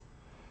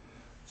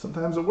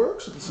Sometimes it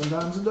works, and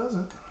sometimes it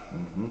doesn't.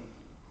 Mm-hmm.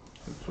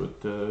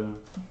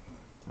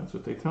 That's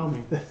what they tell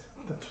me. That's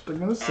what they're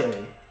gonna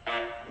say.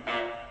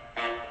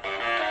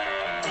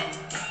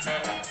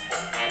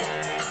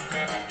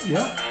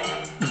 Yeah.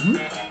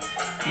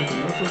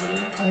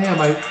 I am.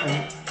 I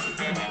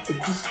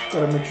just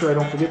gotta make sure I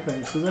don't forget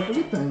things, because I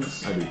forget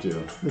things. I do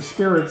too. The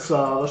spirits,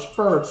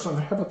 and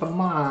habit the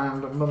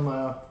mind, and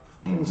then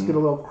things get a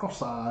little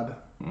cross-eyed.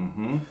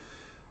 Mm-hmm.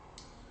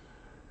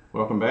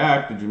 Welcome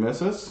back. Did you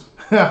miss us?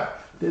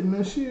 Didn't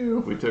miss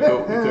you. We took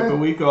a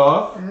week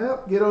off.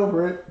 Yep, get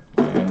over it.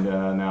 And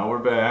now we're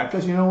back.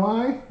 Because you know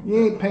why?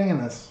 You ain't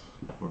paying us.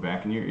 We're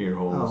back in your ear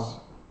holes.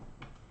 Oh.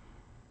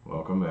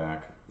 Welcome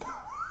back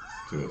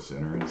to a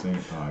Sinner and Saint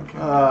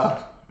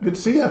podcast. Good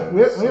to see you.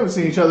 We haven't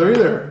seen each other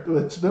either.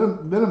 It's been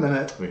a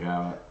minute. We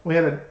haven't. We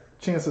had a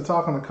chance to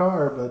talk in the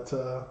car, but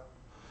that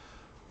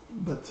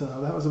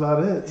was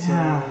about it. So.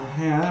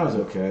 Yeah, that was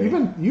okay.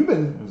 You've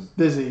been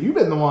busy. You've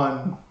been the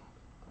one.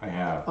 I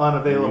have.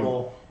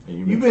 Unavailable.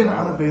 You've been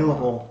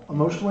unavailable.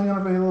 Emotionally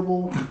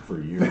unavailable.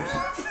 For years.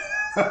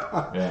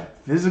 Yeah.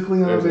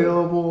 Physically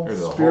unavailable.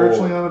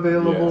 Spiritually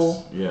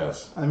unavailable.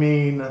 Yes. I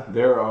mean.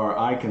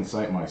 I can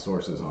cite my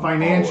sources on.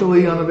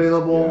 Financially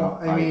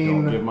unavailable. Yeah, I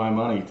mean. don't give my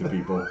money to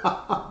people.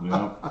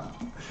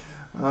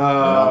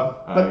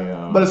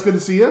 But it's good to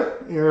see you.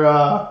 You're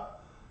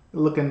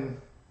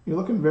looking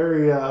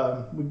very.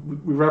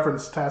 We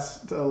referenced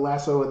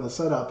Lasso in the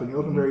setup, and you're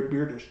looking very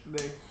beardish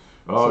today.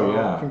 Oh, so,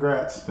 yeah.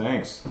 Congrats.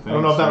 Thanks. I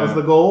don't know if that was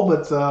the goal,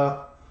 but...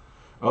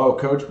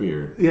 Coach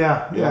Beard.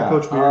 Yeah,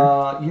 Coach Beard.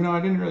 I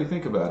didn't really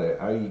think about it.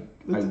 I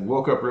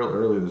woke up real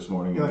early this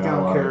morning and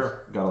got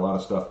a lot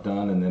of stuff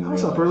done. And then I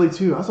was up early,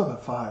 too. I was up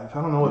at 5.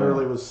 I don't know what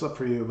early was up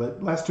for you,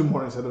 but last 2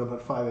 mornings I've been up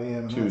at 5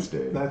 a.m.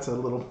 Tuesday. That's a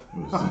little...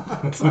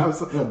 I was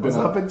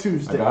up at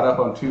Tuesday. I got up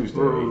on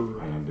Tuesday.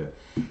 And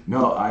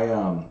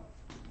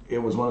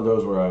it was one of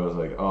those where I was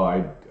like,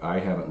 I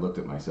haven't looked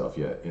at myself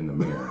yet in the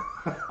mirror.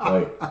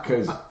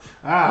 Because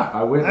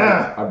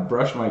I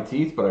brushed my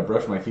teeth, but I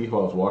brushed my teeth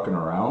while I was walking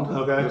around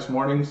this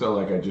morning. So,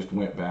 I just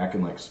went back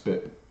and,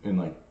 spit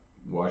and,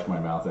 washed my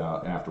mouth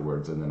out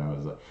afterwards. And then I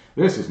was like,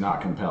 this is not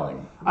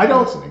compelling. I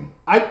don't care.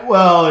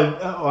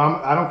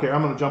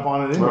 I'm going to jump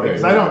on it anyway.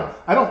 Because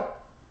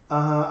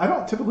I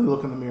don't typically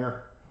look in the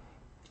mirror.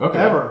 Okay.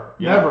 Ever.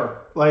 Yeah.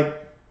 Never.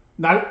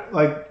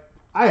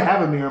 I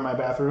have a mirror in my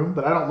bathroom,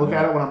 but I don't look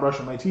at it when I'm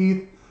brushing my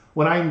teeth.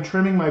 When I'm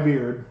trimming my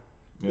beard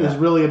is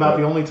really about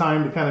the only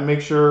time to kind of make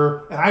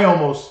sure. And I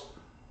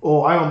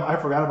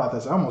forgot about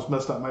this. I almost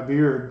messed up my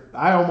beard.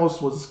 I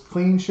almost was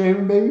clean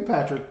shaven, baby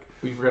Patrick.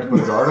 You forgot to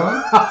put a guard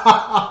on?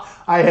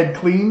 I had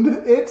cleaned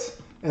it,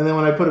 and then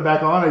when I put it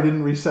back on, I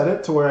didn't reset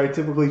it to where I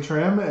typically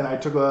trim, and I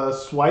took a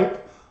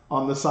swipe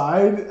on the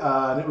side,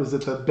 and it was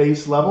at the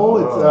base level.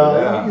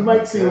 You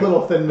might see a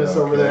little thinness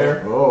over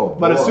there.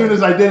 But as soon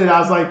as I did it, I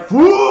was like,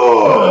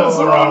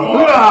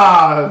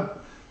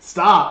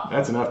 stop.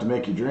 That's enough to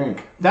make you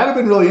drink. That'd have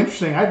been really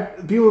interesting.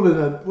 People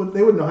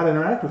they wouldn't know how to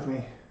interact with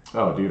me.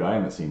 Oh, dude, I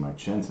haven't seen my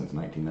chin since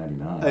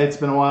 1999. It's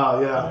been a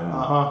while,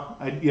 yeah.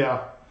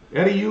 Yeah.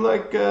 Eddie, you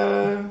like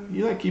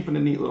keeping a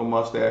neat little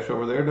mustache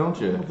over there, don't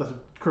you? With the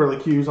curly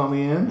cues on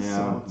the ends. Yeah.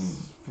 So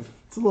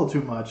it's a little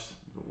too much.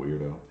 A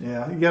weirdo.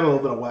 Yeah, you got a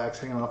little bit of wax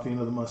hanging off the end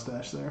of the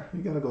mustache there.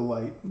 You got to go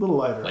light, a little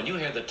lighter. When you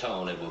hear the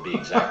tone, it will be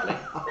exactly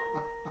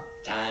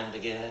time to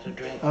get a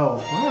drink.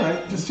 Oh, all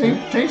right. Just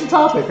change the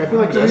topic. I feel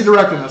like you're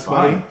redirecting us,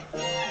 buddy.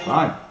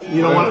 Fine.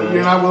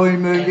 You're not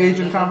willing to engage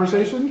in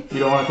conversation? You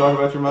don't want to talk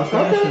about your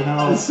mustache and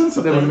how it's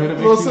sensitive. A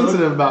little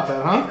sensitive about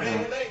that, huh?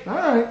 Yeah. All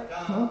right.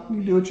 Well,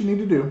 you do what you need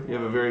to do. You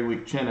have a very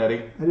weak chin,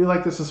 Eddie. I do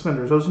like the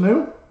suspenders. Those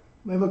new?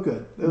 They look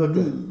good.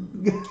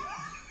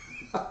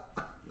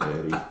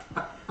 Eddie.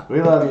 We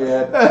love you,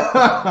 Ed.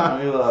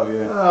 We love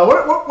you.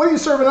 What are you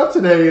serving up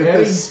today?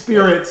 Eddie,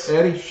 spirits.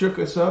 Eddie shook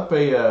us up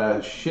a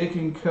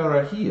shaken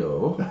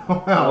carajillo.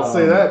 I'll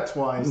say that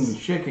twice.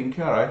 Shaken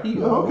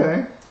carajillo. Oh,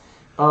 okay.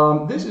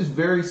 This is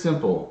very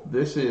simple.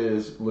 This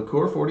is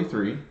liqueur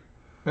 43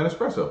 and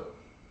espresso.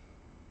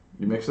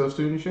 You mix those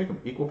two and you shake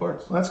them equal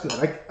parts. Well, that's good.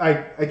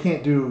 I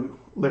can't do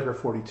liquor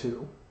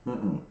 42.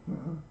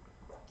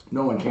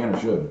 No one can or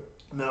should.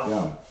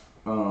 No.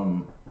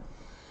 Yeah.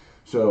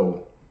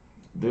 So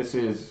this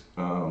is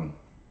kind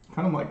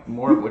of like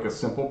more like a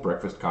simple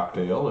breakfast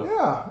cocktail.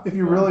 If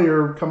you really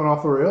are coming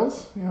off the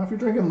rails, if you're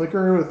drinking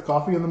liquor with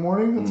coffee in the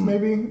morning,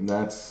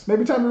 that's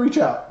maybe time to reach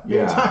out.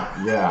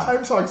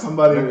 Time to talk to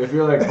somebody. If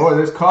you're like, boy,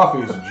 this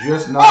coffee is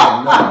just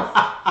not enough.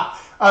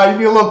 You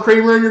need a little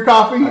creamer in your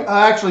coffee?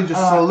 Actually,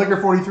 just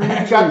liquor 43. You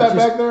got that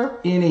back there?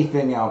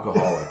 Anything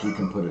alcoholic, you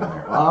can put it in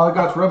there. Well, I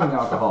got rubbing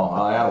alcohol.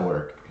 That'll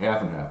work.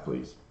 Half and half,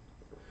 please.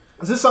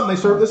 Is this something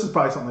they serve? This is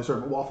probably something they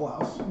serve at Waffle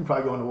House. You can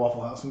probably go into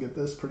Waffle House and get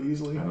this pretty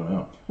easily. I don't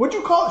know. What'd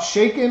you call it?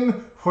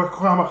 Shaken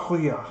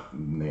Huacamacuya.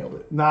 Nailed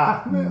it.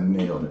 Nah.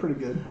 Nailed it. Pretty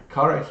good.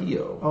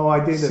 Carajillo. Oh,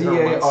 I dated her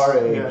once.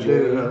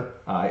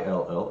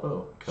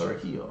 Carajillo.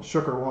 Carajillo.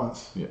 Shook her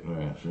once. Yeah,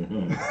 she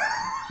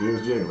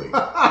was jiggly.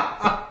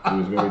 She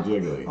was very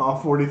jiggly. All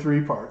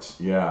 43 parts.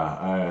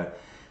 Yeah.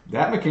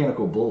 That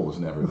mechanical bull was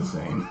never the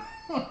same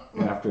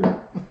after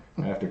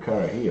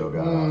Carajillo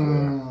got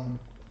off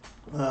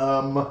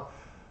there.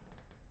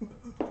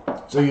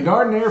 So you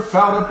darn near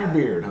fouled up your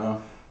beard, huh?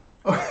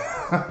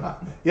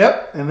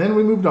 Yep, and then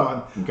we moved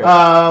on. Okay.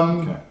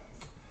 Okay.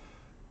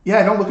 Yeah,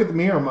 I don't look at the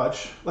mirror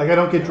much. Like, I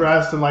don't get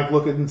dressed and, like,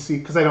 look and see,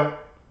 because I don't,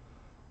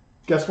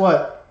 guess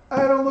what?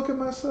 I don't look at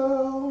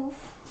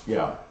myself.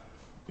 Yeah.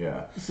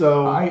 Yeah.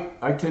 So I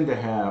tend to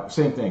have,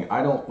 same thing,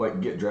 I don't, like,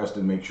 get dressed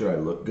and make sure I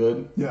look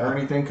good or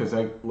anything, because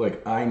I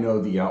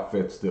know the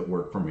outfits that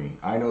work for me.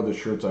 I know the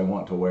shirts I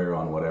want to wear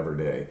on whatever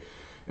day.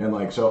 And,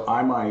 like, so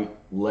I might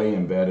lay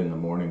in bed in the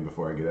morning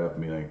before I get up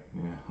and be like,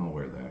 yeah, I'll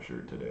wear that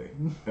shirt today.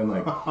 And,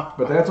 like,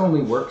 but that's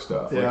only work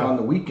stuff. Like, on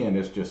the weekend,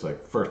 it's just,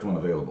 like, first one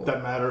available.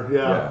 Doesn't matter,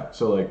 yeah.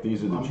 So, like,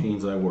 these are the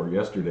jeans I wore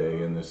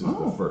yesterday, and this is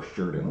the first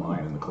shirt in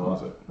line in the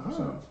closet.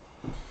 So,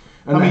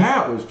 and the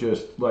hat was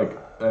just, like,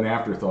 an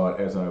afterthought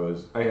as I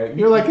was...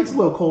 You're like, it's a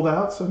little cold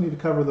out, so I need to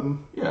cover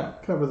them. Yeah.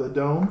 Cover the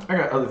dome. I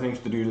got other things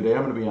to do today.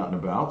 I'm going to be out and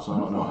about, so I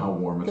don't know how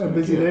warm it's going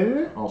to get. Got a busy day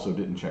today? Also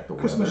didn't check the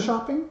Christmas weather.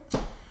 shopping?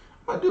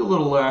 I do a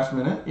little last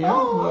minute, yeah.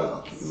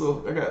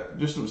 I got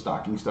just some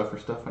stocking stuff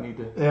I need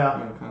to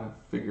kind of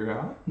figure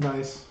out.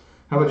 Nice.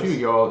 How about you?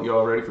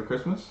 Y'all ready for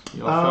Christmas?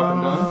 Y'all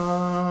shopping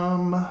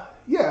done?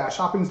 Yeah,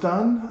 shopping's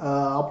done.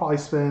 I'll probably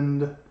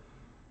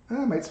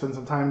I might spend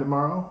some time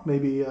tomorrow,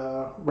 maybe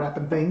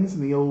wrapping things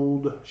in the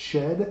old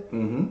shed.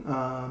 Mm-hmm.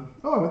 I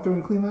went through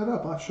and cleaned that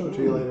up. I'll show it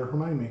to you later.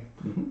 Remind me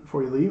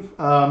before you leave.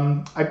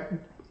 I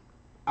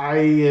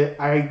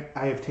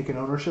have taken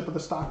ownership of the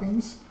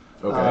stockings.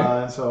 Okay.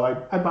 And so I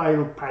buy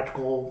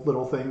practical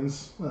little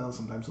things,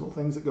 sometimes little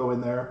things that go in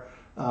there.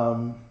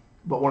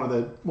 But one of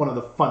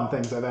the fun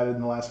things I've added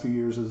in the last few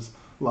years is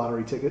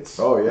lottery tickets.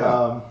 Oh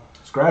yeah.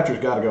 Scratcher's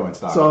got to go in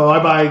stocking. So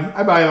I buy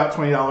about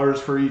 $20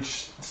 for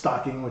each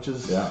stocking, which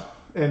is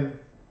and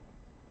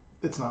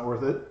it's not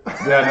worth it.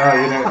 Yeah, no,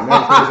 you never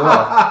pays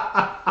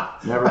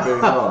off. Never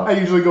pays off. I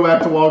usually go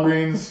back to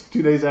Walgreens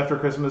 2 days after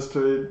Christmas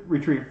to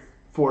retrieve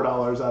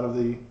 $4 out of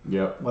the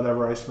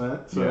whatever I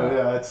spent.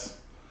 So it's.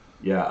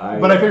 Yeah,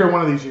 but I figure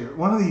one of these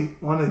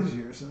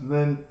years, and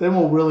then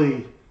we'll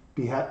really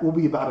we'll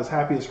be about as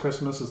happy as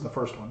Christmas as the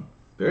first one.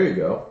 There you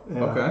go.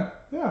 Yeah. Okay.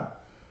 Yeah.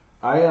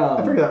 I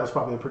figure that was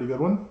probably a pretty good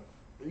one.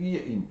 Yeah,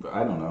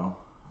 I don't know.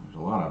 There's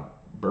a lot of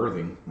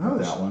birthing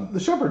with that one.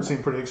 The shepherds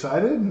seem pretty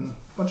excited, and a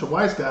bunch of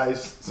wise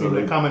guys seem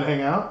to come and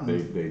hang out.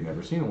 They've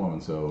never seen a woman,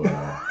 so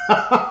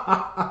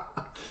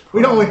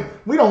we'd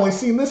only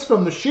seen this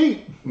from the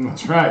sheep.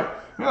 That's right.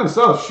 We only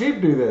saw sheep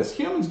do this.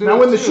 Humans do it now,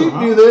 when the too, sheep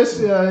do this,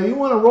 you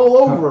want to roll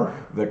over.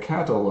 The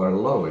cattle are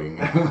lowing.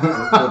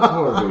 The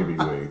poor baby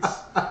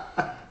waits.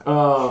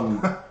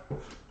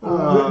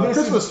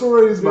 Christmas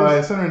Stories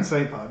by Center and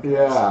Saint Podcast.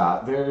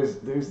 Yeah,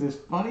 there's this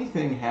funny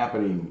thing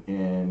happening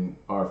in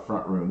our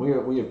front room.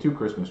 We have 2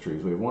 Christmas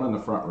trees. We have one in the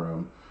front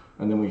room,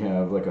 and then we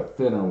have like a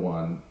thinner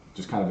one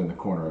just kind of in the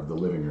corner of the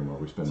living room where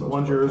we spend most of our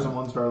time. One's yours and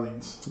one's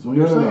Darlene's. That's what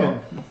you're saying.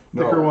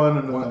 Thicker one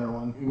and a thinner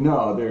one.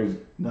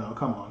 No,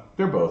 come on.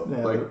 They're both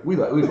we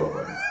both like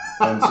them.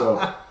 And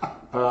so,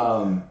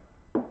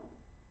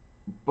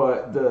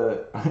 but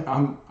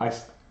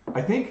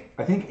I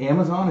think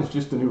Amazon is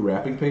just the new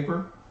wrapping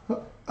paper.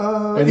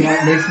 And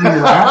that makes me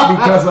laugh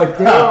because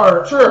they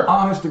are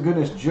honest to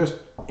goodness just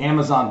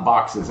Amazon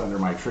boxes under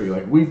my tree.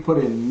 Like, we've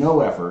put in no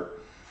effort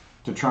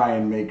to try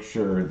and make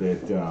sure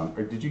that.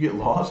 Did you get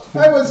lost?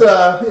 I was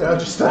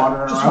just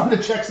wanted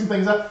to check some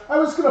things out. I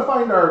was gonna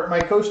find my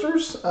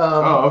coasters.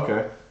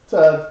 Okay.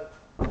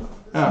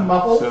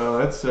 Muffled. So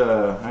that's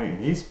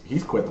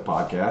he's quit the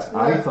podcast. Yeah.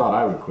 I thought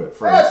I would quit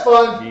first. That's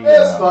fun.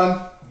 It's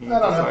fun. He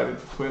decided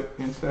to quit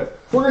instead.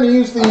 We're gonna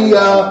use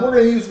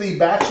the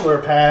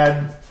Bachelor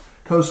Pad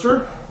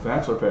coaster.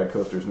 Bachelor Pad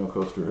coaster is no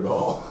coaster at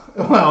all.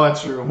 Well,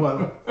 that's true.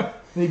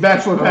 The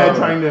Bachelor Pad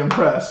trying to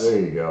impress. There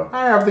you go.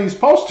 I have these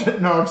Post-it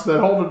notes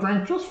that hold a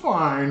drink just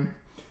fine.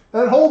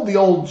 That hold the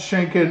old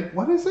shaken.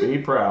 What is it? Be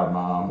proud,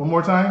 Mom. One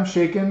more time.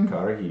 Shaken.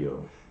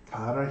 Carajillo.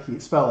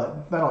 Spell it.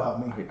 That'll help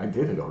me. I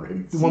did it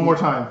already. One more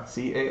time.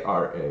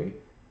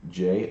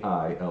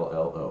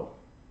 Carajillo.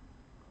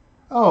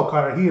 Oh,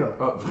 Carajillo.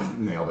 Oh,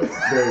 nailed it.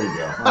 There you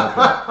go.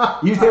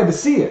 Okay. You had to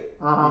see it.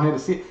 You had to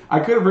see it.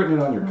 I could have written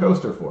it on your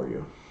coaster for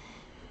you,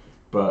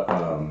 but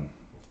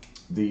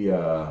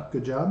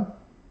good job.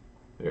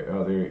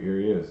 Here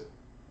he is.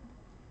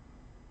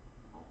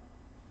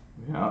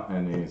 Yeah,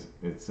 and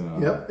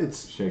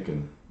it's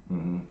shaken.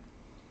 Mm-hmm.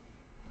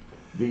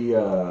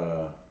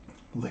 The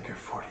Liquor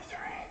 43.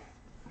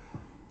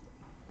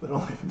 But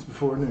only if it's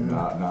before noon.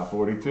 Not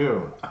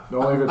 42.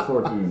 Only if it's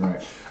 14,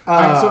 right.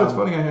 So it's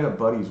funny, I had a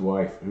buddy's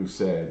wife who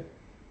said,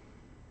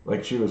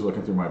 like, she was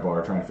looking through my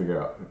bar trying to figure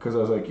out, because I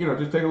was like,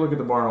 just take a look at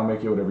the bar and I'll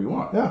make you whatever you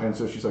want. Yeah. And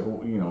so she's like,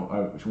 well,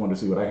 she wanted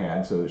to see what I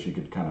had so that she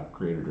could kind of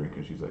create a drink.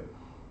 And she's like,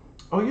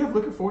 oh, you have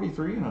Liquor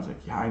 43? And I was like,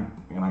 yeah, I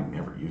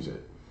never use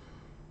it.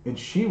 And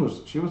she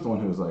was the one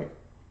who was like,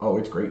 oh,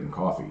 it's great in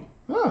coffee.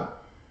 Huh.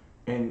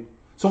 And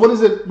so what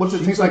is it? What's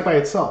it taste like by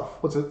itself?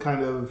 What's it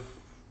kind of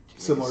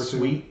similar to?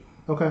 Sweet.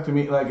 Okay. To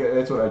me, like,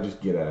 that's what I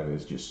just get out of it.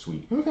 It's just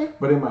sweet. Okay.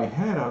 But in my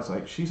head, I was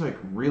like, she's like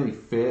really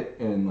fit,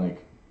 and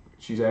like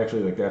she's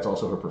actually like that's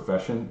also her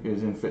profession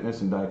is in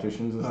fitness and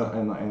dietitians and stuff.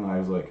 And I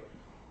was like,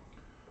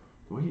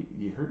 what,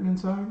 you hurting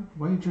inside?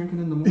 Why are you drinking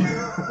in the morning?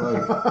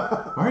 Like,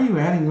 why are you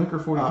adding liquor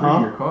 43 to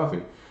your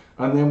coffee?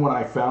 And then when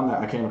I found that,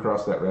 I came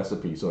across that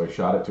recipe, so I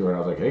shot it to her, and I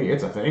was like, hey,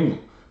 it's a thing.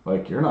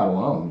 Like, you're not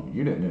alone.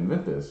 You didn't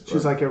invent this.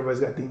 She's like, everybody's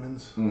got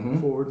demons.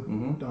 Forward.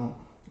 Don't.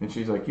 And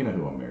she's like, you know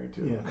who I'm married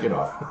to. Yeah. Get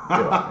off.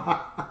 Get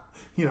off.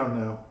 You don't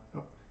know.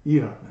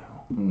 You don't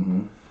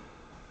know.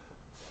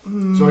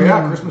 So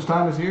yeah, Christmas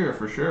time is here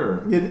for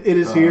sure. It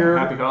is here.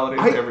 Happy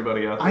holidays to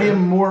everybody out there. I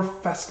am more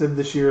festive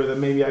this year than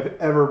maybe I've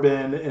ever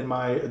been in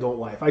my adult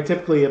life. I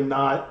typically am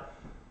not.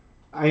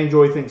 I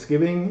enjoy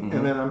Thanksgiving,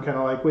 and then I'm kind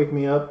of like, wake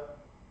me up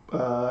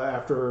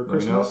after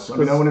Christmas. Let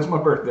me know when it's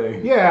my birthday.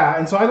 Yeah,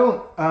 and so I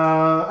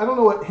don't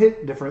know what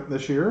hit different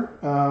this year.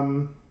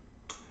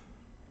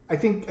 I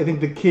think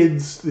the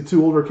kids, the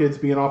two older kids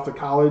being off to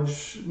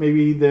college,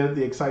 maybe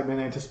the excitement,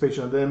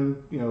 anticipation of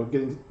them,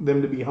 getting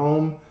them to be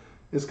home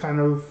is kind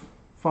of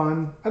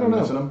fun. I don't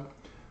know. Missing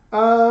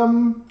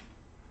them?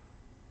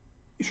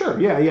 Sure,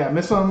 yeah,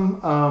 miss them,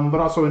 but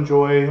also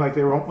enjoy like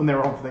when they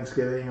were home for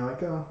Thanksgiving. You're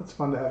like, oh, it's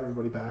fun to have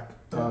everybody back.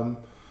 Yeah.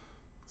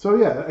 So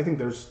yeah, I think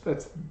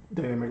that's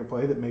dynamic at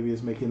play that maybe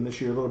is making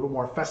this year a little bit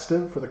more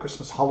festive for the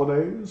Christmas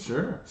holidays.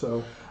 Sure.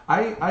 So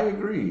I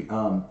agree.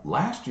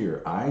 Last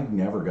year I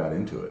never got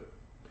into it.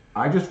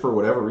 I just for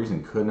whatever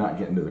reason could not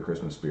get into the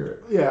Christmas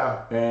spirit.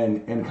 Yeah.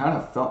 And kind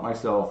of felt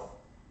myself.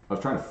 I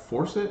was trying to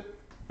force it.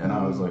 And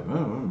I was like,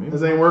 oh, maybe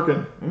this ain't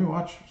working. Maybe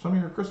watch some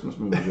of your Christmas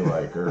movies you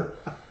like,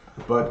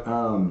 but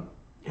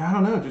yeah, I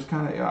don't know. Just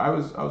kind of, I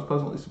was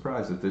pleasantly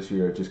surprised that this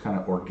year it just kind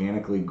of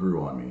organically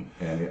grew on me,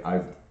 and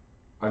I've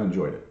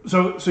enjoyed it.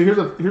 So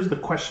here's the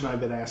question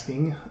I've been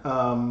asking.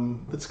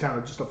 It's kind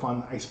of just a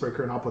fun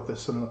icebreaker, and I'll put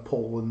this in a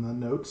poll in the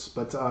notes.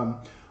 But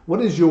what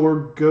is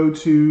your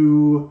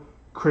go-to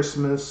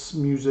Christmas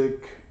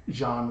music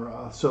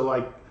genre? So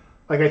like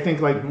I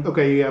think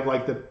okay, you have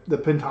like the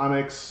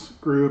Pentatonics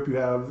group. You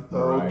have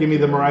give me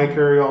the Mariah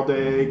Carey all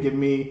day. Give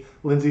me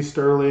Lindsey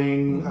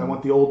Sterling. I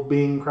want the old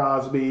Bing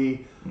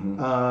Crosby,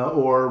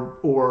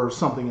 or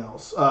something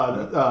else.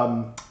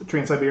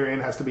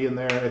 Trans-Siberian has to be in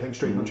there. I think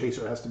Straight No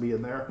Chaser has to be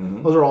in there.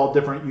 Those are all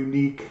different,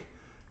 unique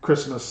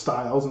Christmas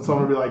styles. And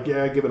someone would be like,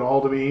 yeah, give it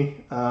all to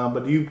me.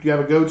 But do you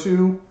have a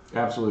go-to?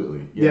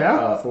 Absolutely.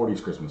 Yeah.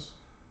 40s Christmas.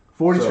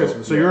 40s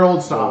Christmas. So you're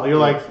old style. You're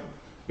like.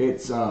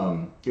 It's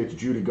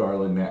Judy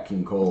Garland, Nat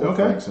King Cole,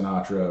 Frank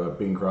Sinatra,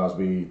 Bing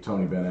Crosby,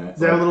 Tony Bennett. Is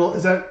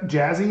that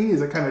jazzy?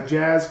 Is it kind of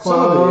jazz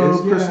club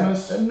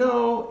Christmas?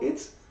 No,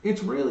 it's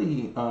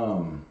really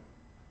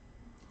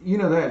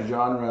that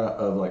genre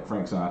of like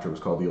Frank Sinatra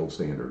was called the old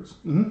standards.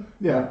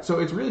 Yeah. So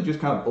it's really just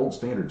kind of old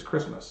standards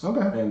Christmas.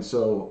 Okay. And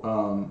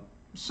so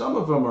some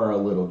of them are a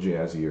little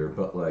jazzier,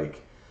 but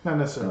like not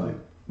necessarily.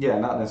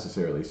 Not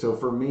necessarily. So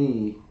for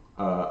me.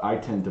 I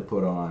tend to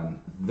put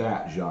on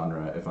that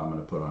genre if I'm going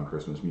to put on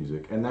Christmas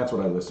music, and that's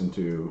what I listen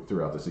to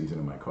throughout the season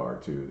in my car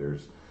too.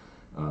 There's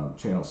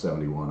Channel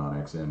 71 on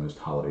XM is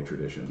Holiday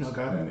Traditions,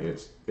 and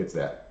it's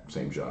that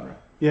same genre.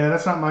 Yeah,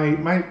 that's not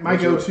my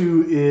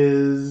go-to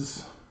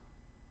is.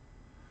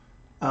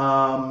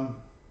 I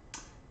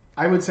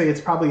would say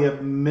it's probably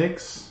a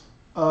mix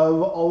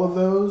of all of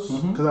those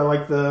because I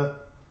like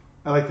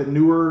the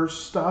newer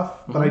stuff,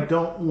 but I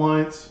don't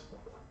want.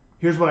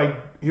 Here's what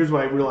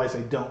I realize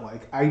I don't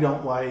like. I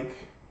don't like.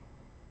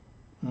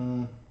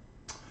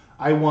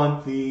 I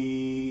want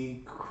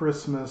the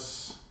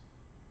Christmas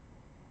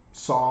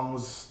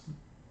songs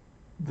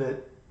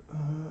that.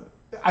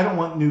 I don't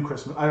want new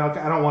Christmas. I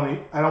don't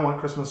want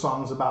Christmas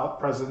songs about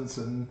presents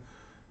and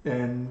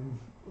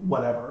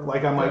whatever.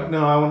 Like I'm like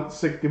no. I want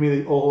give me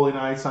the Oh Holy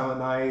Night, Silent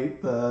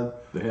Night, the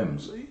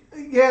hymns.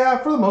 Yeah,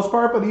 for the most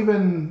part, but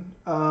even.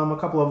 A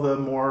couple of the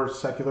more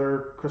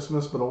secular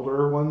Christmas but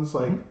older ones.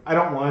 Like I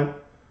don't want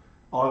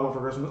All I Want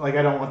for Christmas. Like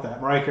I don't want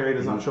that. Mariah Carey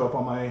does not show up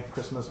on my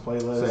Christmas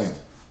playlist.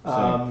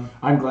 Same.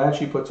 I'm glad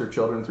she puts her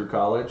children through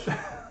college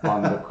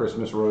on the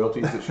Christmas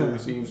royalties that she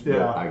receives.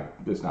 But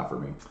it's not for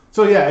me.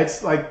 So yeah,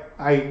 it's like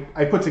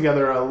I put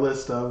together a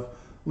list of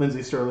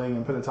Lindsey Sterling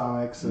and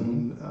Pentatonics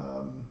and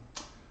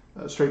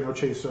Straight No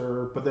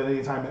Chaser. But then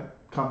anytime it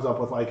comes up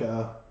with like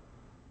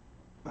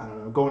I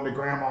don't know, going to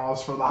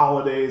grandma's for the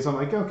holidays. I'm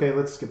like, okay,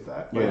 let's skip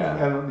that. Like,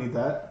 I don't need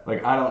that.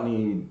 Like, I don't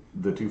need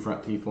the Two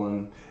Front Teeth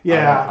one.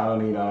 Yeah. I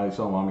don't need I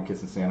Saw Mama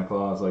Kissing Santa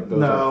Claus. Like,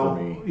 those are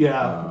for me.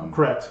 Yeah,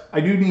 correct.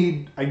 I do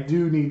need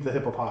the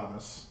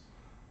hippopotamus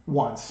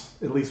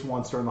at least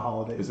once during the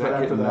holidays. Is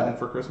that getting that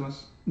for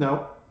Christmas?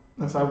 No,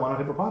 that's I Want a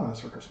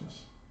Hippopotamus for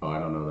Christmas. Oh, I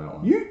don't know that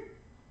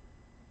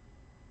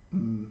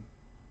one.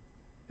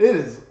 It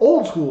is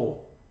old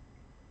school.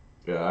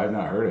 Yeah, I've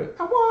not heard it.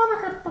 I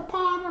want a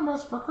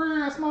hippopotamus for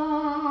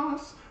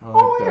Christmas.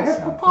 Oh, a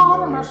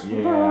hippopotamus.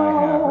 Yeah,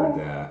 I have heard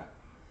that.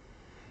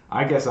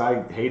 I guess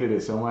I hated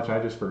it so much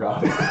I just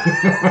forgot it.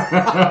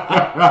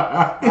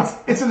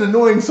 It's an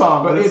annoying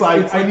song, but it's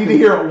like I need to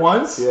hear it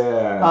once.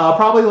 Yeah.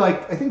 Probably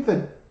like I think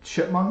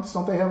Chipmunks,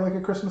 don't they have like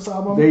a Christmas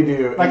album? They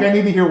do. Like, I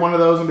need to hear one of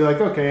those and be like,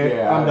 okay,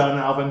 I'm done,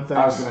 Alvin. Thanks.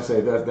 I was gonna say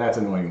that's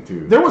annoying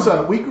too.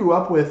 We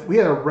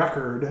had a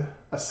record,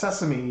 a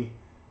Sesame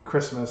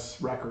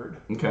Christmas record.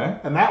 Okay.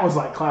 And that was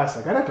like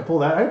classic. I'd have to pull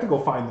that. I'd have to go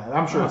find that.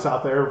 I'm sure it's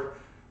out there.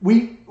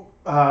 We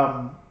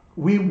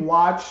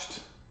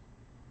watched.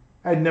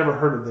 I'd never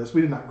heard of this.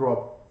 We did not grow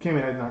up. Cami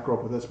and I did not grow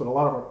up with this, but a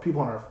lot of our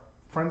people in our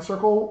friend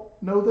circle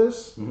know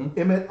this. Mm-hmm.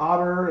 Emmett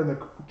Otter and the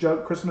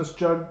Christmas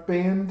Jug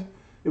Band.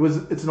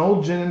 It's an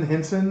old Jen and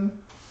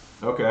Henson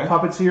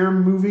puppeteer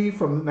movie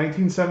from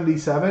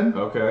 1977.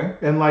 Okay.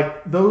 And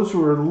like those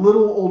who are a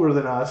little older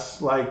than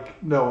us,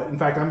 like know it. In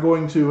fact, I'm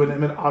going to an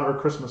Emmett Otter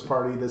Christmas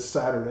party this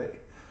Saturday,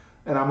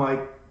 and I'm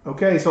like,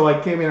 okay, so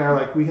like Cami and I are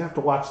like, we have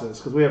to watch this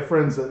because we have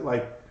friends that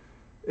like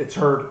it's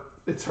her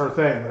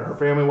thing. Her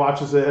family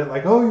watches it.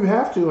 Like, oh, you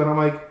have to, and I'm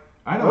like,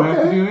 I don't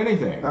have to do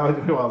anything. I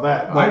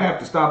have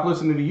to stop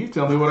listening to you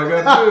tell me what I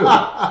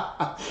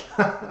got to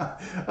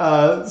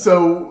do.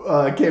 So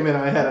Cami and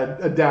I had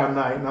a down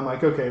night, and I'm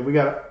like, okay,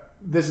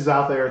 this is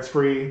out there, it's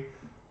free.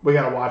 We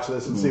got to watch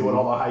this and see what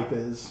all the hype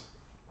is.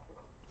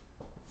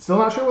 Still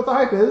not sure what the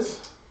hype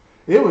is.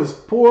 It was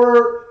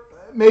poor.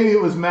 Maybe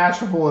it was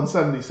masterful in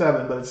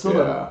 '77, but it still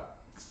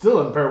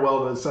doesn't fare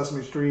well to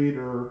Sesame Street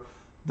or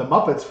the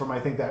Muppets from I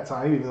think that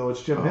time, even though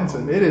it's Jim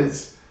Henson.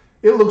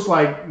 It looks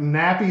like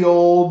nappy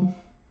old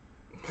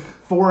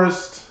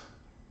forest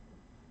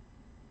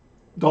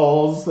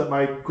dolls that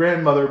my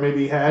grandmother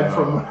maybe had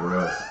from.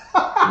 Gross.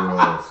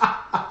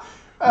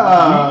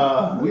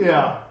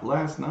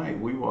 Last night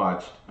we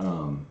watched.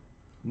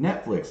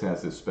 Netflix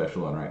has this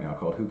special on right now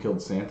called "Who Killed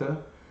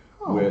Santa,"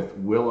 with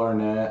Will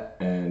Arnett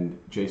and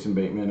Jason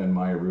Bateman and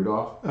Maya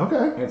Rudolph.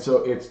 Okay. And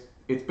so it's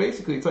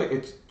basically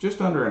it's just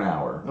under an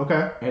hour.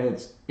 Okay. And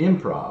it's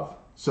improv.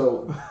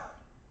 So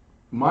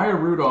Maya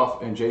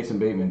Rudolph and Jason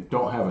Bateman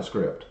don't have a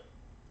script.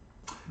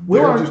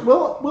 Will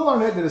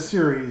Arnett did a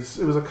series.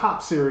 It was a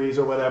cop series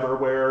or whatever,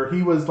 where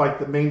he was like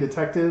the main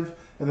detective,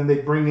 and then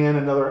they'd bring in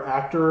another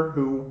actor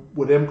who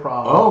would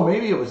improv. Oh,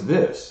 maybe it was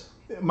this.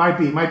 It might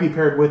be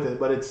paired with it,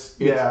 but it's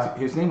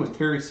His name was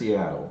Terry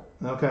Seattle.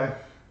 Okay.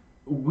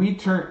 We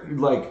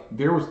turned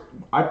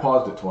I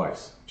paused it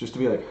twice just to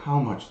be like, how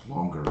much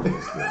longer is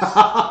this?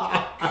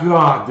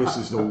 God, this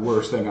is the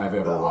worst thing I've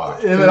ever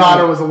watched. Emmett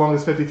Otter was the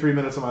longest 53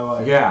 minutes of my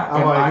life. Yeah,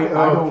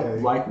 I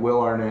don't like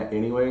Will Arnett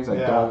anyways. I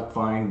don't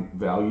find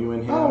value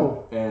in him.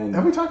 Oh, and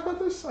have we talked about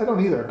this? I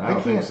don't either. I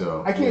don't think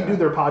so. I can't do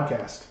their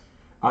podcast.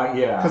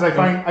 Because I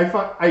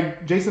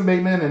find Jason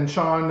Bateman and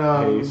Sean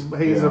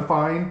Hayes are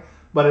fine,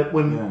 but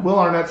when Will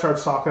Arnett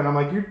starts talking, I'm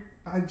like,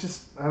 I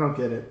don't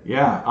get it.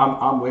 Yeah,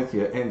 I'm with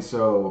you. And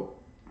so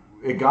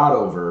it got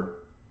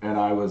over, and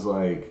I was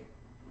like,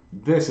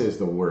 this is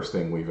the worst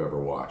thing we've ever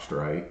watched,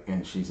 right?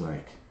 And she's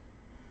like,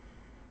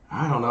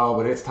 I don't know,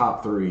 but it's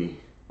top 3.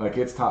 Like,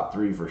 it's top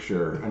 3 for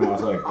sure. And I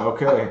was like,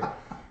 okay.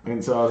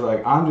 And so I was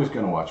like, I'm just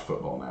going to watch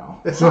football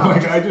now. So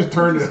like, I just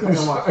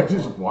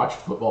watched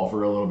football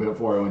for a little bit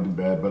before I went to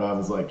bed. But I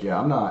was like, yeah,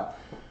 I'm not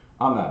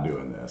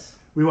doing this.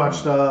 We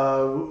watched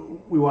Love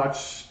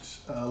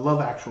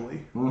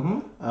Actually.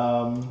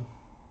 Mm-hmm.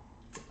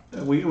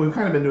 We've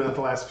kind of been doing it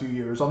the last few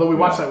years. Although we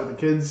watched that with the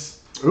kids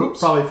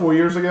probably 4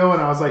 years ago,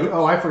 and I was like,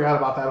 oh, I forgot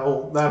about that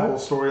whole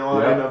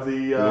storyline of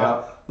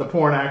the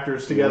porn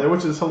actors together,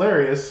 which is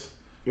hilarious.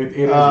 It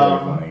is very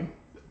funny.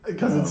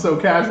 Because it's so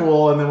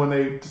casual, and then when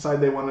they decide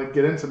they want to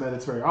get intimate,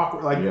 it's very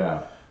awkward. Like,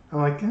 I'm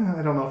like,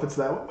 I don't know if it's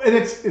that. And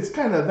it's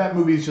kind of, that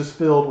movie's just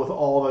filled with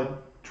all the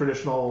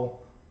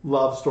traditional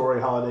love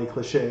story holiday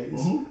cliches.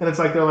 Mm-hmm. And it's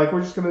like, they're like,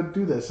 we're just going to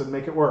do this and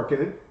make it work.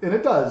 And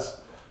it does.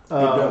 It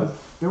does.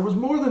 There was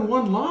more than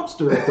one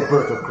lobster at the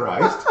birth of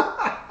Christ.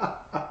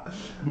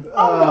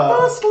 The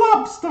first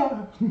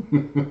lobster.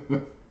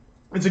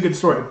 It's a good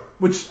story,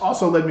 which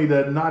also led me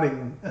to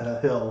Notting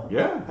Hill.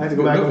 Yeah. I had to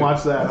go back and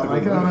watch that. I'm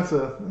like, that's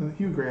a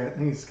Hugh Grant.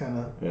 He's kind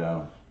of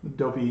a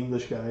dopey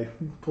English guy.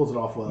 He pulls it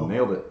off well.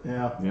 Nailed it.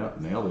 Yeah. Yeah,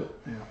 nailed it.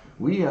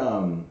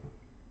 Yeah.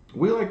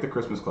 We like the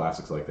Christmas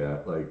classics like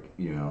that, like,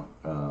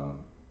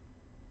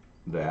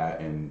 that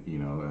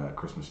and,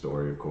 Christmas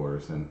Story, of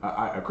course. And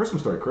A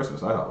Christmas Story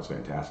Christmas I thought was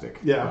fantastic.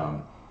 Yeah.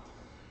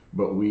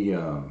 But we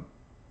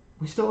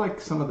still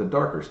like some of the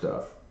darker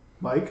stuff.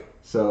 Like?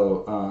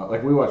 So,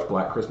 we watched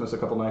Black Christmas a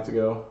couple nights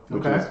ago,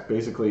 which is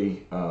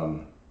basically a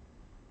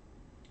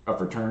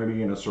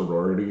fraternity and a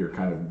sorority are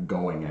kind of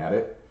going at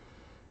it,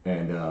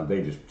 and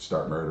they just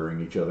start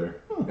murdering each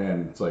other.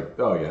 And it's like,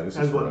 oh yeah, this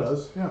is for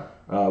us. Yeah.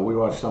 We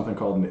watched something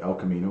called El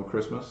Camino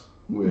Christmas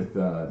with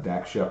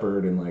Dax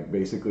Shepard, and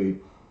basically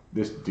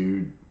this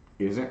dude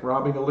isn't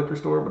robbing a liquor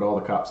store, but all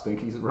the cops think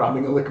he's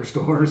robbing a liquor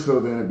store, so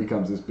then it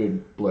becomes this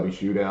big bloody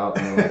shootout.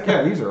 And they're like,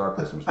 yeah, these are our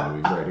Christmas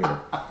movies right here.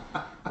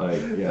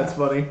 That's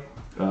funny.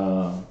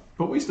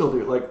 But we still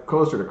do,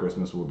 closer to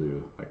Christmas, we'll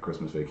do,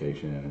 Christmas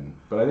Vacation.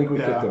 But I think we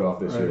kicked it off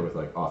this year with,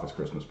 Office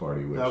Christmas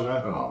Party, which,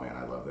 oh man,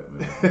 I love that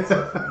movie. It's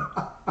so funny.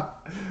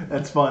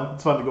 That's fun.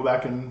 It's fun to go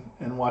back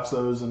and watch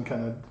those and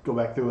kind of go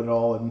back through it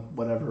all and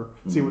whatever,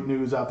 see what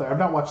news out there. I've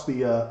not watched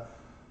the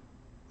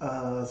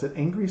is it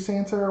Angry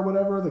Santa or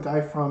whatever? The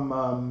guy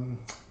from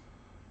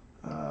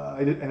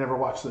I never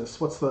watched this.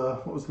 What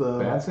was the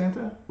Bad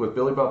Santa with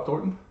Billy Bob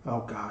Thornton? Oh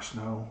gosh,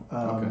 no.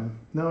 Okay.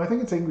 No, I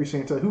think it's Angry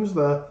Santa.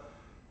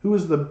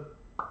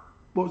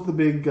 What was the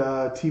big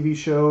TV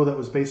show that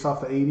was based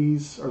off the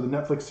 80s, or the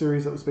Netflix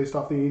series that was based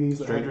off the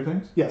 80s? Stranger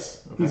Things?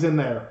 Yes, okay. He's in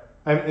there.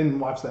 I didn't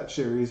watch that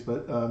series,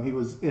 but he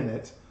was in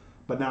it.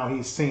 But now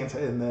he's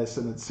Santa in this,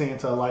 and it's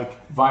Santa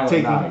like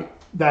Violent Night.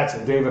 That's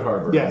it. David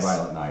Harbour. Yes.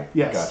 Violent Night.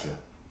 Yes. Gotcha.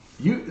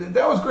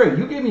 That was great.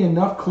 You gave me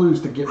enough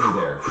clues to get me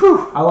there.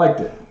 I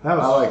liked it. I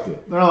liked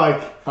it. They're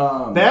like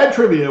bad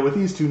trivia with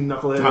these two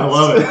knuckleheads. I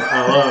love it.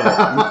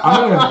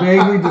 I'm going to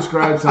vaguely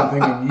describe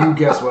something and you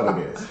guess what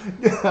it is.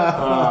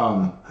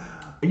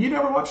 You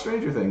never watched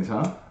Stranger Things,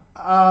 huh?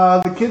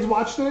 The kids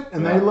watched it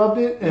and they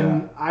loved it,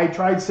 and I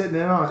tried sitting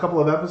in on a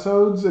couple of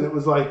episodes, and it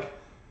was like,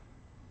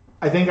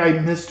 I think I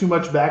missed too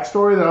much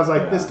backstory that I was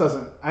like, this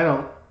doesn't.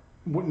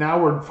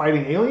 Now we're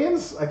fighting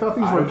aliens? I thought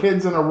these were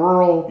kids in a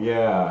rural...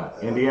 Yeah,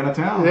 Indiana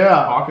town.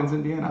 Yeah. Hawkins,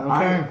 Indiana.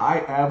 Okay.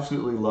 I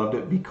absolutely loved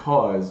it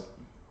because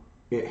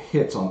it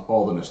hits on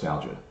all the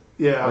nostalgia.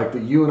 Yeah. Like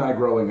you and I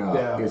growing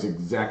up is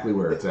exactly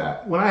where it's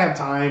at. When I have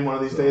time, one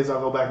of these days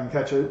I'll go back and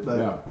catch it,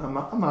 but I'm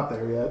not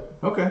there yet.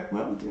 Okay,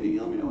 well,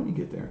 you let me know when you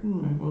get there.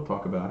 We'll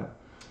talk about it.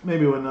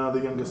 Maybe when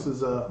the youngest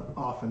is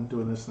off and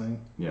doing this thing.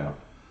 Yeah.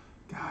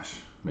 Gosh.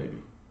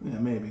 Maybe. Yeah,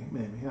 maybe.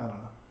 I don't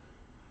know.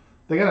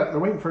 They're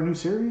waiting for a new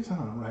series? I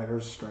don't know.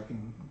 Writers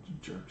striking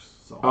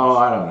jerks.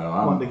 I don't know.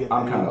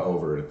 I'm kind of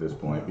over it at this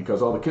point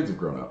because all the kids have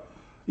grown up.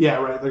 Yeah,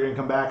 right. They're going to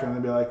come back and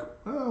they'll be like,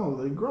 oh,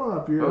 they've grown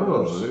up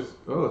years.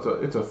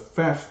 It's a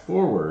fast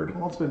forward.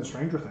 Well, it's been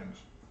Stranger Things.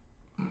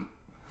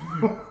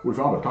 We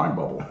found a time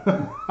bubble.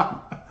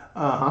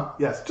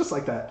 Yes, just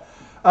like that.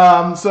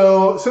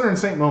 So, Sinner and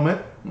Saint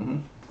moment.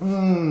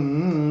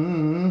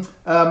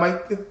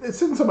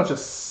 It's isn't so much a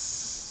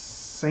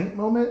saint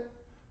moment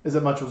as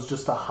it much was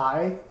just a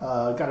high.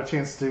 Got a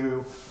chance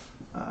to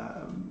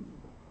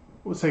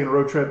was taking a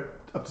road trip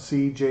up to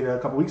see Jada a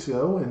couple weeks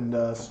ago,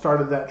 and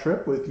started that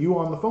trip with you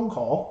on the phone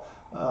call,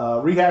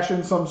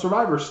 rehashing some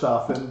Survivor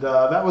stuff, and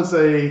that was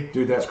a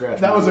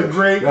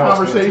great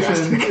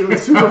conversation. It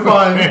was super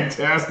fun,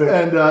 fantastic,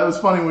 and it was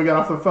funny when we got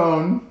off the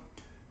phone.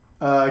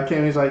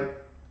 Cammy's like,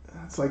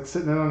 it's like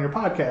sitting in on your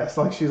podcast.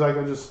 Like she's like,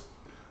 I'm just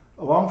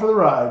along for the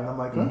ride, and I'm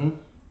like,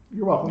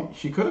 you're welcome.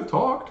 She could have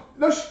talked.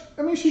 No,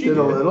 she did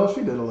a little.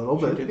 She did a little,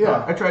 but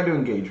yeah, I tried to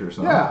engage her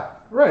some. Yeah,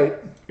 right.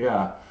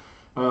 Yeah.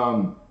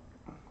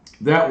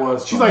 That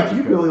was. She's like,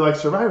 you really like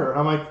Survivor, and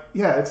I'm like,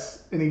 yeah,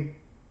 and he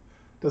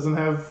doesn't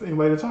have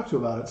anybody to talk to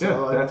about it.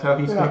 So that's how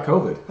he spent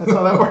COVID. That's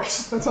how that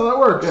works. That's how that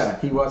works. Yeah,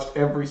 he watched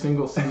every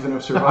single season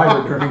of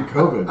Survivor during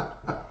COVID.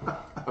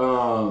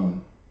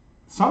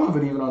 Some of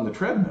it even on the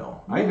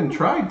treadmill. I even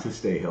tried to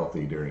stay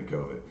healthy during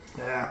COVID.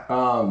 Yeah.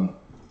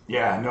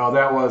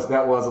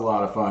 That was a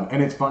lot of fun,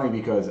 and it's funny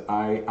because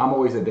I'm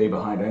always a day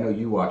behind. I know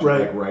you watch it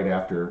like right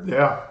after.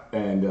 Yeah.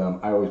 And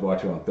I always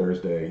watch it on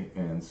Thursday,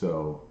 and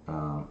so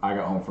I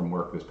got home from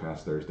work this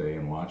past Thursday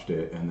and watched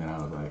it, and then I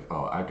was like,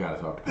 oh, I've got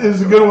to talk to Pat. It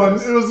was a good one.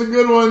 It was a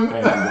good one.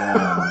 And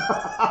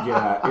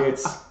I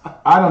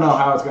don't know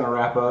how it's going to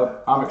wrap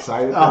up. I'm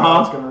excited for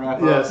how it's going to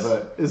wrap up,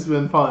 but it's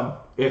been fun.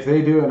 If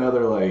they do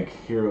another like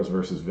heroes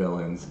versus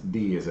villains,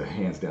 Dee is a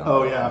hands down.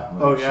 Oh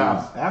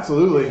yeah,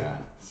 absolutely. Yeah.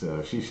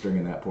 So she's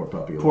stringing that poor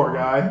puppy along. Poor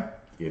guy.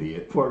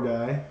 Idiot. Poor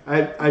guy.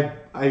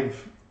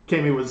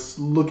 Cammy was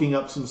looking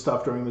up some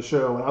stuff during the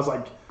show, and I was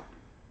like,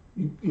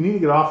 "You need to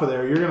get off of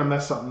there. You're gonna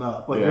mess something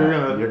up. Like you're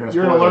gonna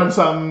learn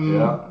something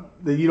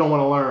that you don't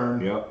want to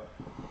learn." Yep.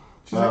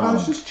 She's like, "I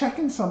was just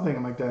checking something."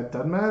 I'm like, "That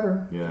doesn't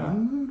matter." Yeah.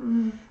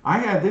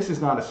 This is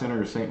not a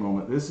sinner or saint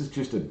moment. This is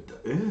just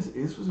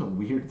this was a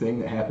weird thing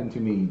that happened to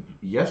me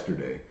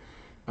yesterday.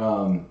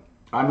 I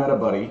met a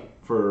buddy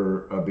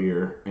for a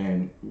beer,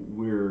 and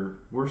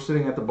we're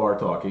sitting at the bar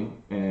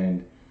talking,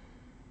 and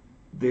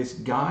this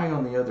guy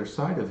on the other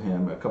side of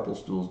him, a couple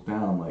stools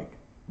down, like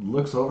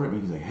looks over at me.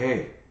 He's like,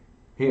 "Hey,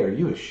 are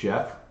you a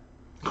chef?"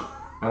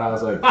 And I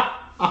was like,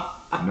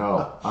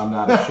 "No, I'm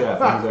not a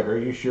chef." And he's like, "Are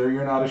you sure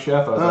you're not a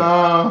chef?" I was like,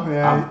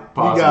 "I'm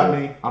positive. You got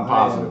me. I'm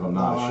positive I'm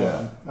not a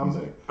chef." He's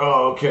like,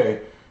 "Oh,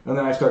 okay." And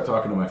then I start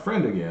talking to my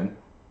friend again.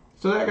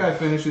 So that guy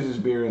finishes his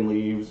beer and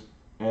leaves,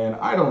 and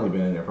I'd only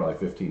been in there probably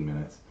 15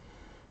 minutes.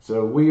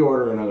 So we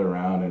order another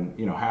round, and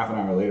half an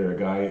hour later,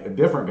 a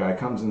different guy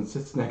comes and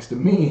sits next to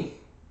me.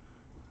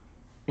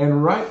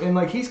 And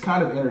like he's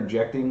kind of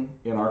interjecting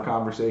in our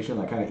conversation,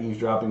 like kind of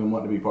eavesdropping and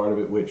wanting to be part of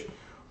it, which,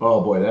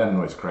 oh boy, that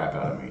annoys the crap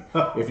out of me.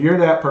 If you're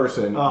that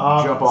person,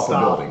 jump off the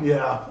building.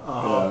 Yeah.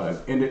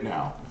 End it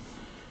now.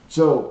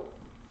 So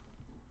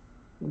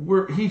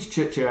he's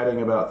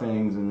chit-chatting about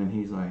things, and then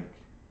he's like,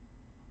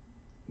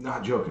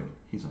 not joking,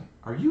 he's like,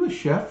 "Are you a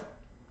chef?"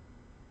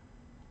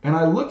 And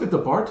I looked at the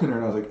bartender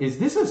and I was like, "Is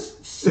this a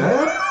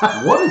setup?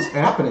 What is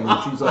happening?"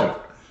 And she's like,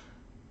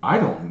 "I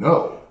don't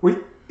know."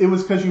 It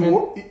was because you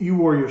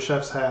wore your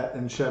chef's hat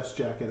and chef's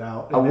jacket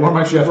out. I wore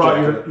my chef's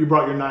jacket. You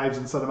brought your knives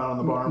and set them out on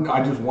the bar. No,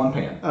 I just one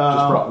pan. Just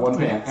brought one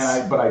pan,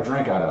 but I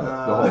drank out of it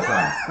the whole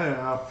time.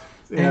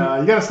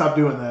 Yeah, you got to stop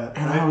doing that.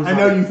 I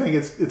know you think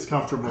it's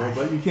comfortable,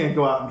 but you can't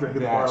go out and drink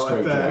at the bar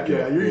like that.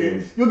 Yeah,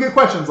 you'll get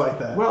questions like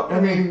that. Well, I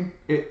mean,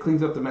 it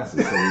cleans up the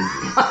messes so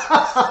easy.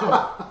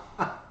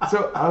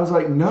 So I was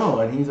like, no.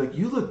 And he's like,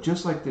 you look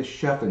just like this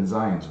chef in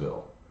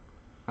Zionsville.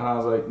 And I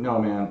was like,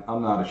 no, man,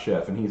 I'm not a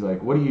chef. And he's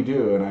like, what do you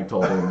do? And I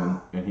told him,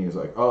 and he was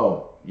like,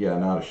 oh, yeah,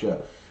 not a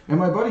chef. And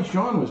my buddy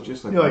Sean was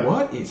just like,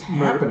 what is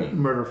happening?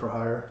 Murder for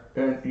hire.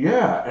 And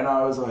yeah, and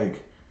I was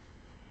like,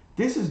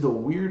 this is the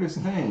weirdest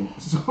thing.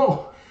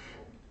 So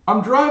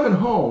I'm driving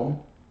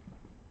home,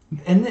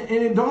 and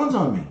it dawns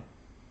on me.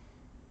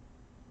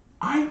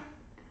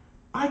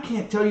 I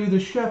can't tell you the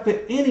chef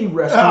at any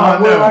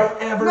restaurant where I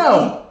ever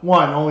eat.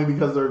 One, only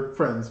because they're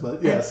friends,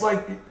 but yes. It's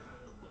like,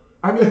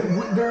 I mean,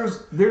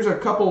 there's a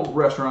couple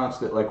restaurants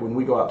that, like, when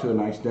we go out to a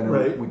nice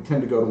dinner, we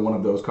tend to go to one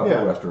of those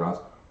couple restaurants.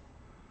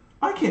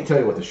 I can't tell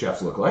you what the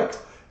chefs look like.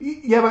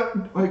 Yeah,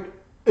 but like,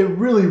 at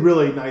really,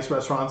 really nice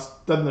restaurants,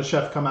 doesn't the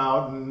chef come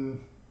out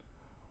and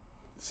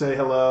say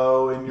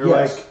hello, and you're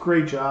like,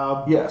 great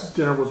job. Yes.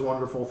 Dinner was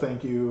wonderful.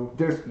 Thank you.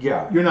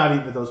 You're not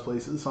eating at those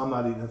places, so I'm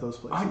not eating at those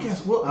places. I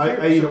guess. Well,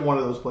 I eat at one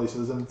of those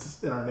places, and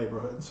it's in our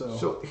neighborhood.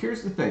 So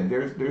here's the thing.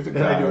 There's a guy.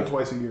 And I do it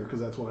twice a year because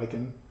that's what I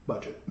can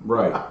budget.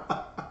 Right.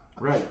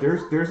 Right.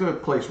 There's a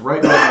place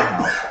right by my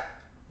house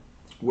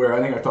where I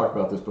think I've talked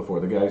about this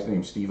before. The guy's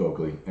name's Steve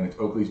Oakley, and it's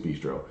Oakley's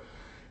Bistro.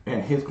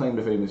 And his claim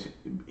to fame is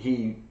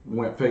he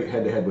went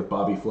head to head with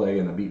Bobby Flay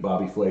in the Beat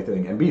Bobby Flay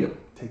thing and beat him.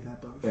 Take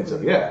that, Bobby And Flay.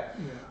 so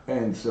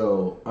and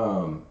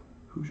so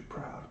who's you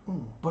proud?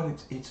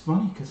 But it's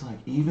funny because, like,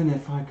 even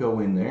if I go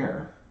in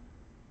there,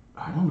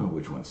 I don't know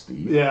which one's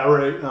Steve. Yeah,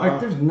 right. Like,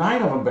 there's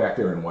 9 of them back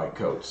there in white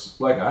coats.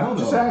 Like, I don't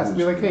know. Just ask.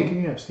 Be like, hey,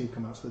 can you have Steve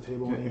come out to the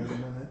table when he has a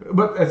minute?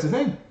 But that's the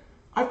thing.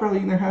 I've probably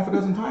eaten there half a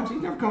dozen times.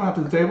 He's never come out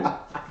to the table.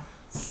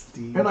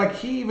 Steve. And, like,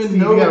 he even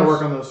knows you gotta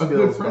work on those skills, a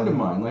good friend of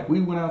mine. Like,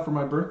 we went out for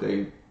my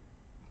birthday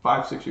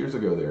 5-6 years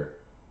ago there.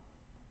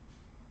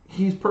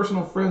 He's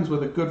personal friends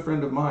with a good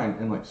friend of mine,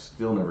 and, like,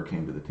 still never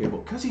came to the table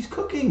because he's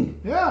cooking.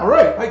 Yeah,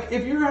 right. Like,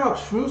 if you're out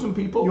schmoozing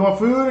people, you want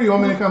food or you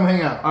want me to come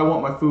hang out? I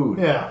want my food.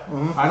 Yeah.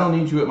 I don't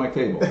need you at my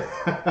table.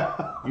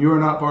 You are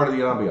not part of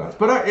the ambiance.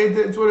 But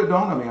it's what it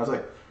dawned on me. I was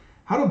like,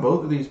 how do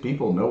both of these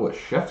people know what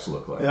chefs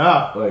look like?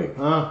 Yeah.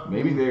 Like,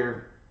 maybe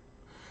they're.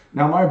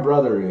 Now, my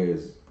brother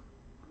is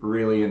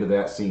really into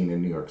that scene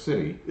in New York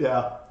City.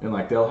 Yeah. And,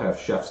 like, they'll have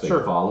chefs they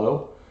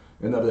follow.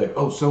 And they'll be like,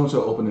 oh,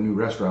 so-and-so opened a new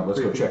restaurant. Let's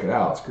go check it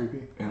out. That's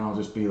creepy. And I'll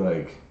just be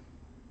like,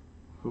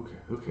 who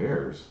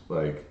cares?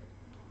 Like,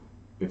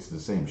 it's the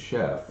same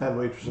chef. I had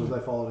waitresses I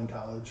followed in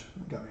college.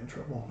 It got me in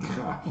trouble.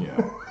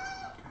 Yeah.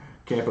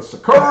 Campus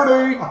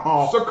security!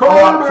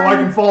 Security! So I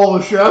can follow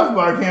the chef,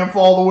 but I can't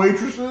follow the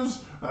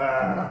waitresses?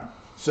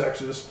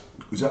 Sexist.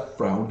 Is that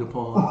frowned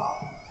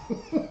upon?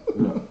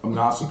 No, I'm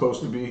not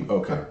supposed to be?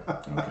 Okay.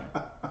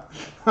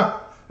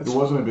 It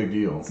wasn't a big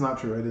deal. It's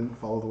not true. I didn't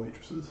follow the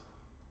waitresses.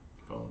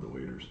 Follow the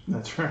waiters.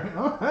 That's right.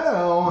 Oh,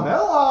 hell.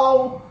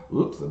 Hello.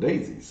 Oops, the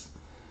daisies.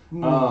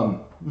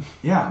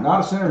 Yeah, not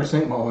a Sinner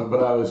Saint moment,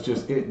 but I was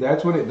just,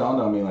 that's when it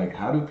dawned on me, like,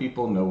 how do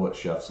people know what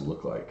chefs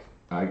look like?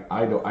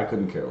 I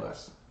couldn't care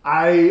less.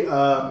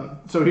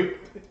 So here,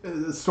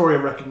 the story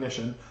of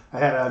recognition. I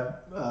had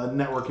a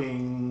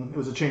networking, it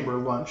was a chamber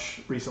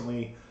lunch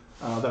recently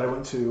that I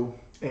went to,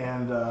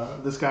 and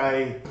this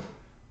guy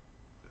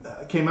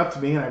came up to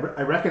me, and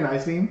I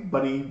recognized him,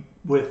 but he,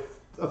 with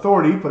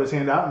authority, put his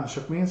hand out and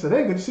shook me and said,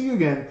 hey, good to see you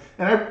again.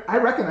 And I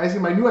recognized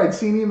him. I knew I'd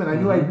seen him, and I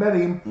knew I'd met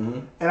him.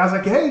 And I was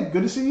like, hey,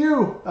 good to see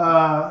you.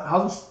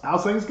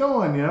 How's things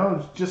going? You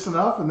know, just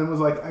enough. And then was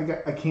like,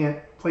 I can't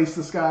place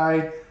this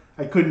guy.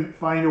 I couldn't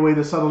find a way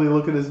to subtly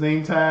look at his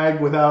name tag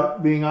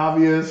without being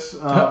obvious.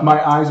 My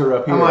eyes are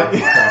up here. I'm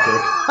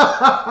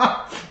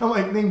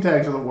like, name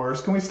tags are the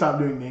worst. Can we stop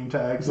doing name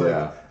tags?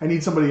 Like, I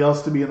need somebody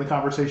else to be in the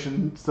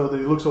conversation so that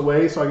he looks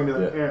away so I can be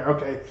like,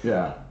 okay.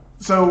 Yeah.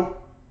 So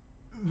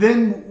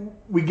then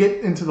we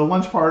get into the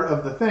lunch part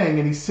of the thing,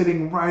 and he's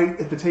sitting right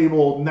at the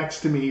table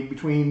next to me,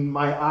 between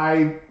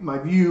my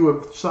view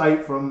of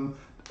sight of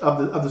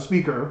the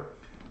speaker.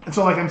 And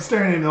so, like, I'm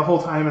staring at him the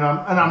whole time, and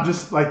I'm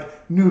just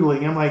like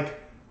noodling. I'm like,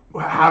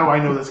 how do I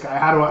know this guy?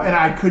 And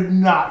I could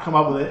not come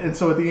up with it. And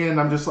so at the end,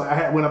 I'm just like,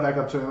 I went back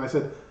up to him. I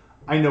said,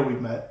 I know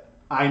we've met.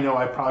 I know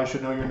I probably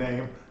should know your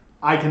name.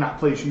 I cannot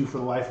place you for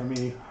the life of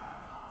me.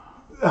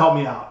 Help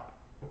me out.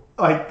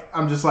 Like,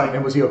 I'm just like...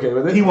 And was he okay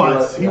with it? He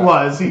was.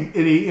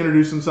 He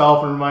introduced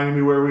himself and reminded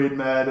me where we had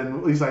met.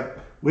 And he's like,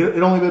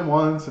 it only been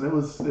once, and it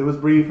was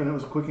brief, and it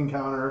was a quick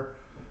encounter.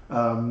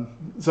 And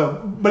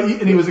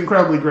he was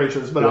incredibly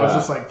gracious, but I was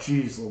just like,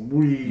 geez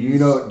Louise.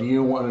 Do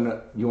you want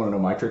to know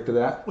my trick to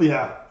that?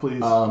 Yeah,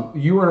 please.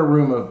 You were in a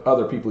room of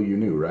other people you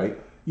knew, right?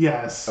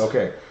 Yes.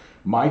 Okay.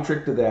 My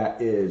trick to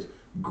that is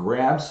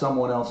grab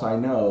someone else I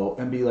know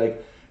and be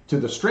like, to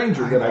the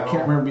stranger that I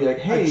can't remember, be like,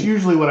 hey. That's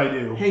usually what I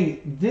do.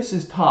 Hey, this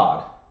is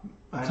Todd.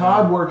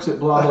 Todd works at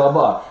blah, blah,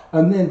 blah.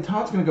 And then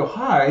Todd's going to go,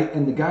 hi,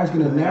 and the guy's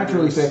going to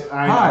naturally say,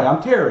 hi,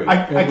 I'm Terry.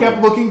 I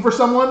kept looking for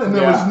someone, and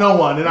there was no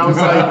one. And I was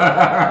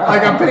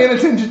like I'm paying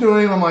attention to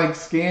him. I'm like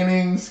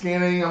scanning.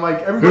 I'm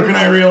like, who can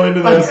I reel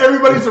into this?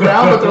 Everybody's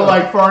around, but they're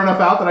like far enough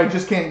out that I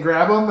just can't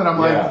grab them. And I'm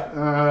like,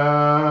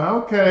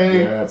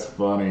 okay. Yeah, that's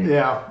funny.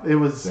 Yeah, it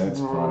was. That's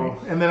funny.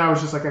 And then I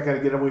was just like, I got to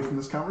get away from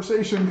this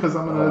conversation because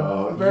I'm going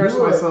to embarrass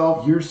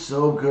myself. You're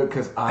so good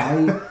because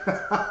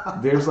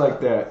there's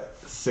like that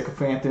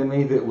sycophant in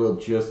me that will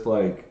just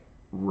like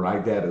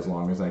ride that as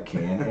long as I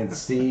can and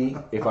see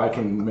if I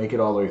can make it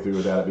all the way through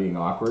without it being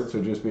awkward.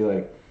 So just be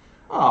like,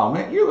 oh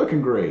man, you're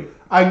looking great.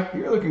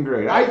 You're looking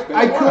great. I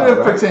could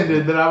have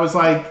pretended that I was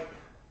like,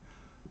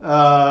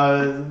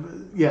 I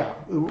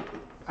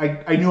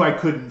knew I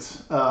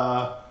couldn't.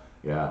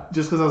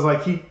 Just because I was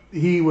like,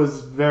 he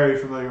was very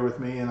familiar with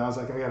me, and I was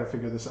like, I got to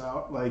figure this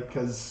out, like,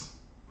 because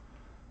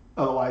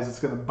otherwise it's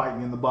going to bite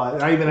me in the butt.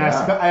 And I even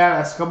asked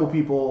a couple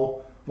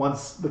people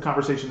once the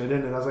conversation had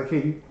ended. I was like,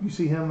 hey, you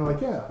see him? And they're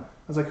like, yeah. I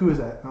was like, who is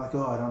that? And they're like,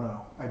 oh, I don't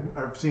know.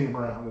 I've seen him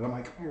around. And I'm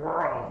like,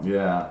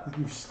 yeah,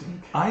 you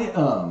stink. I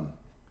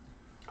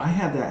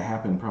had that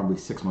happen probably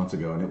 6 months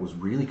ago, and it was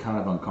really kind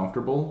of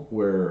uncomfortable.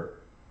 Where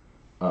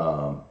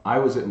I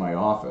was at my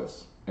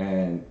office.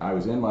 And I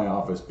was in my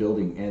office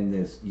building, and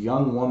this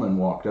young woman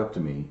walked up to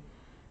me,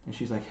 and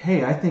she's like,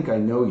 hey, I think I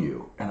know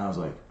you. And I was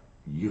like,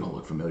 you don't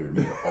look familiar to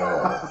me at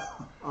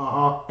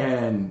all.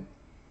 And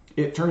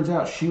it turns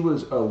out she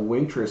was a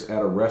waitress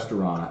at a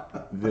restaurant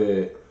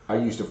that I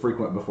used to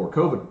frequent before it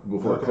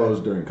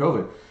closed during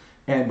COVID.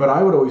 But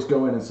I would always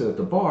go in and sit at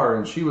the bar,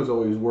 and she was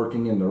always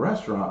working in the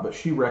restaurant, but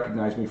she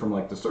recognized me from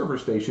like the server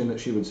station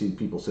that she would see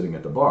people sitting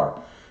at the bar.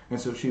 And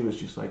so she was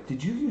just like,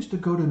 did you used to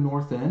go to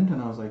North End? And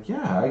I was like,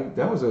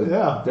 that was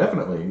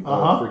definitely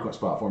a frequent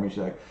spot for me. She's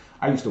like,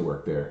 I used to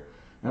work there.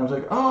 And I was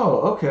like,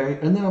 oh, okay.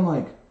 And then I'm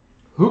like,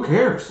 who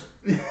cares?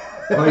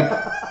 Like,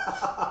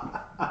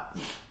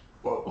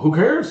 well, who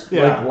cares?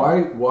 Yeah.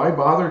 Like, why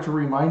bother to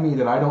remind me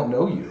that I don't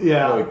know you?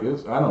 Yeah. Like,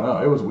 I don't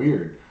know. It was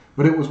weird.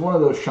 But it was one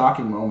of those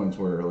shocking moments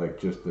where, like,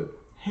 just the,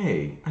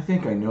 hey, I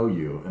think I know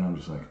you. And I'm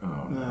just like,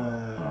 oh,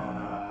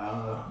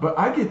 no. But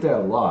I get that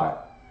a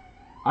lot.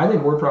 I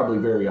think we're probably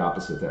very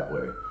opposite that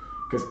way.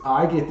 Because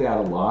I get that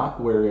a lot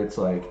where it's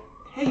like,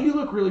 hey, you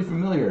look really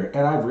familiar.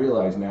 And I've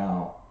realized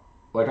now,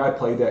 like I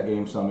played that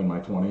game some in my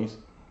 20s,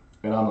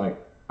 and I'm like,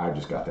 I've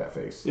just got that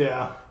face.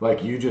 Yeah.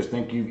 Like you just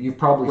think you've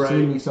probably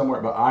seen me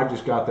somewhere, but I've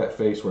just got that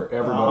face where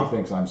everybody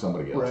thinks I'm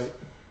somebody else. Right.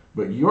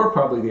 But you're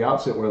probably the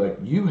opposite where like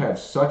you have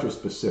such a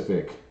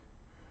specific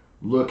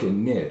look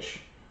and niche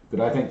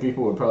that I think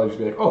people would probably just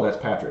be like, oh, that's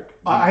Patrick.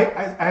 I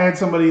had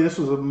somebody, this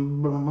was a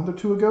month or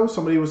two ago,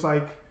 somebody was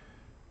like,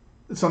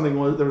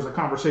 there was a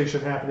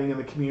conversation happening in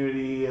the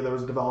community, and there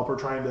was a developer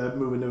trying to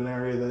move into an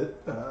area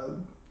that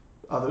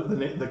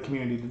the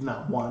community did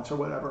not want or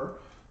whatever,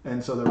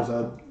 and so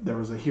there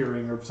was a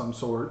hearing of some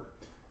sort,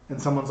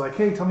 and someone's like,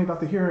 hey, tell me about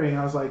the hearing. And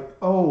I was like,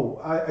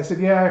 I said,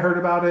 yeah, I heard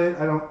about it.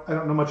 I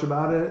don't know much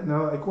about it. And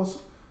they're like,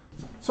 well,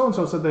 so and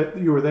so said that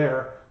you were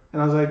there,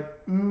 and I was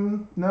like,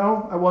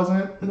 no, I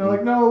wasn't. And they're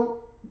like,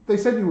 no, they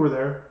said you were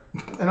there,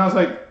 and I was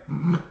like,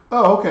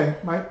 oh, okay,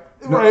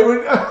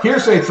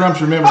 hearsay trumps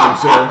your memory,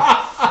 sir.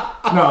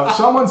 No,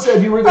 someone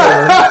said you were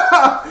there.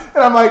 And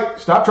I'm like,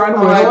 stop trying to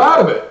wiggle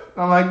out of it.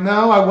 I'm like,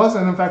 no, I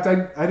wasn't. In fact,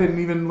 I didn't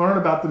even learn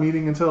about the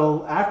meeting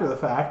until after the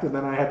fact. And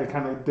then I had to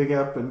kind of dig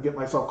up and get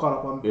myself caught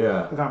up on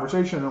the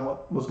conversation and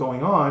what was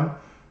going on.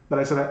 But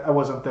I said I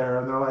wasn't there.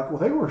 And they're like, well,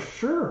 they were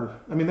sure.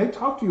 I mean, they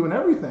talked to you and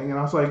everything. And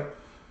I was like,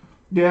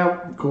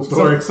 yeah, cool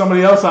story.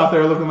 Somebody else out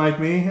there looking like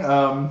me.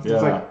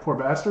 It's like, poor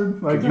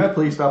bastard. Like, could you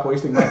please stop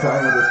wasting my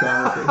time with this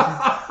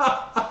conversation?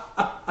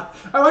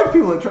 I like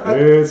people that try.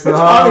 It's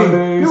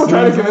funny. People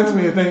try to convince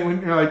me of things when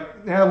you're like,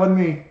 yeah, it wasn't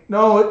me.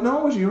 No, it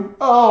was you.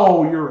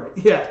 Oh, you're right.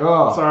 Yeah.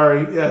 Oh.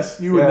 Sorry. Yes,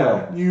 you would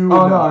know. You would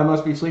know. No, I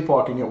must be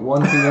sleepwalking at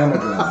 1 p.m.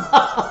 again.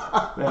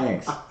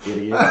 Thanks,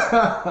 idiot.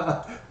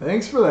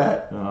 Thanks for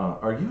that.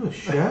 Are you a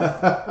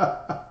chef?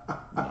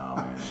 No,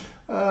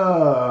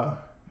 man.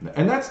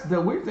 And that's the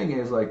weird thing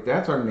is, like,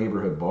 that's our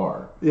neighborhood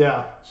bar.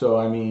 Yeah. So,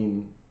 I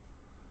mean,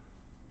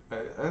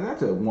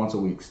 that's a once a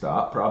week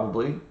stop,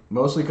 probably.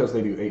 Mostly because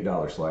they do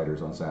 $8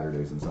 sliders on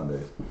Saturdays and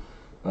Sundays.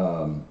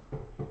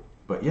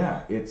 But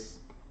yeah, it's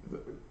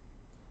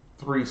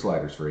 3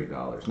 sliders for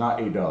 $8, not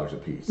 $8 a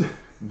piece.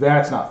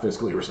 That's not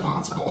fiscally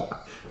responsible.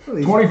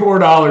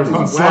 $24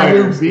 on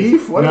sliders.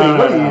 Beef? What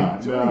are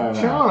you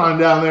chowing on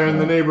down there in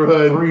the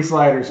neighborhood? 3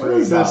 sliders for $8.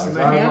 Is this in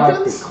the Hamptons?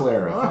 I'd like to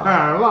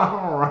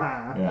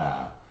clarify.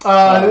 Yeah.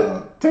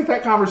 Take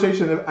that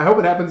conversation. I hope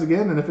it happens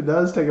again, and if it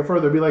does, take it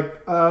further. Be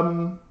like,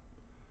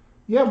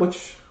 yeah,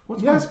 which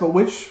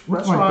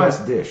restaurant? My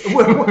best dish?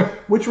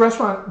 Which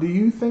restaurant do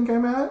you think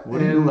I'm at? What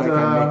do you like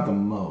I make the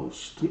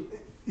most?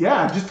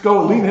 Yeah, just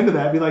go lean into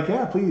that. Be like,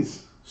 yeah,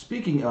 please.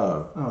 Speaking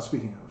of,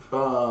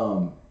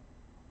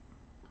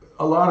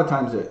 a lot of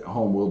times at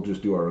home we'll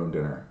just do our own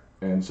dinner,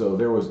 and so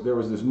there was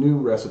this new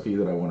recipe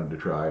that I wanted to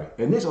try,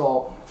 and I'm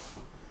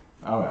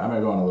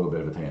gonna go on a little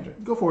bit of a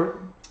tangent. Go for it.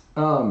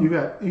 You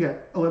got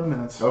 11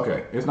 minutes.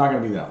 Okay, it's not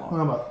going to be that long.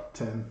 Well, about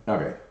 10.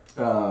 Okay.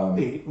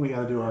 8. We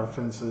got to do our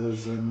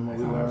fences and what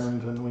we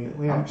learned, and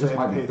we actually this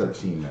have might to be pay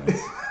 13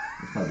 minutes.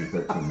 This might be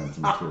 13 minutes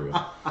of material.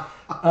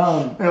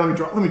 Hey,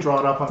 let me draw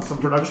it up on some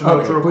production Okay,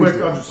 notes real please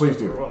quick. please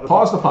do.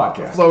 Pause the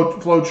podcast.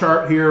 Flow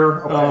chart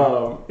here.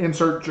 Okay.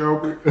 Insert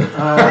joke.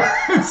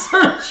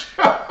 Insert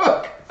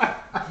joke.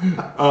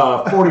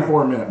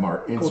 44-minute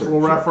mark. Insert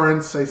Cultural joke.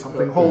 reference. Say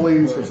something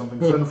holy. Say something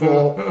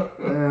sinful.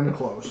 And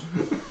close.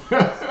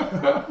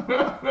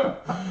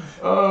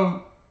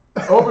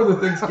 Over the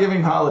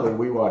Thanksgiving holiday,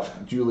 we watched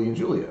Julie and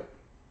Julia.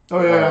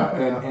 Oh yeah.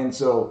 And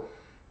so.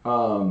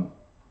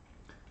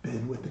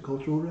 And with the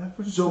cultural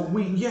reference. So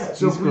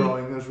he's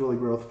growing. There's really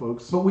growth,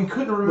 folks. But we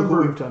couldn't remember. Look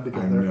what we've done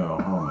together. I know.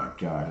 Oh my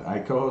god. I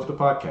co-host a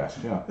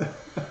podcast. Yeah.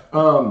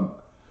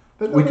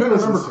 We couldn't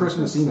remember Chris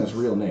Messina's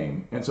real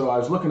name, and so I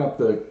was looking up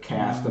the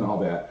cast and all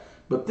that.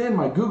 But then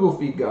my Google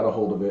feed got a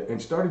hold of it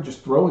and started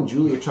just throwing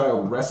Julia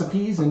Child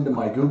recipes into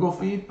my Google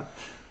feed.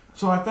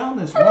 So I found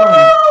this one.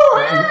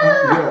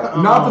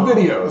 Not the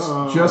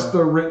videos, just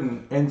the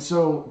written. And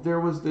so there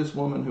was this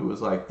woman who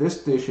was like,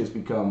 "This dish has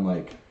become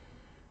like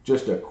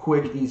just a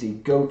quick, easy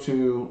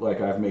go-to.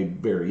 Like I've made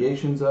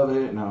variations of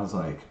it." And I was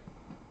like,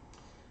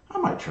 I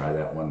might try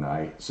that one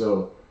night.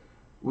 So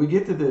we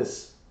get to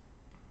this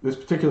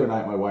particular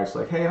night. My wife's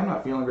like, "Hey, I'm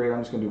not feeling great.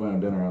 I'm just gonna do my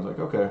own dinner." I was like,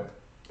 "Okay."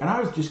 And I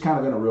was just kind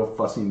of in a real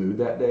fussy mood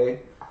that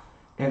day.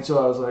 And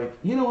so I was like,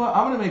 you know what?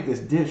 I'm gonna make this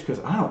dish because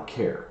I don't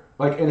care.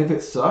 Like, and if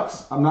it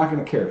sucks, I'm not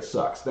gonna care. It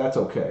sucks. That's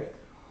okay.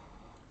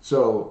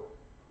 So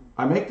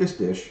I make this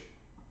dish,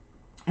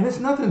 and it's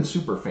nothing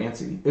super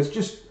fancy. It's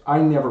just I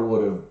never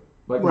would have.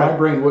 Like, my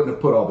brain wouldn't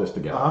have put all this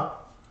together. Uh-huh.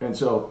 And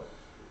so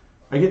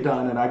I get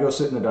done, and I go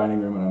sit in the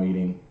dining room, and I'm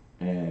eating,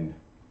 and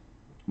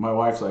my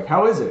wife's like,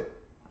 "How is it?"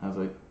 I was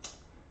like,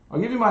 "I'll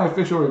give you my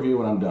official review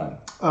when I'm done."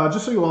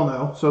 Just so you all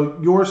know, so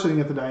you're sitting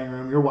at the dining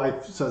room. Your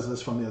wife says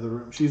this from the other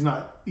room. She's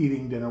not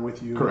eating dinner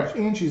with you. Correct.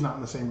 And she's not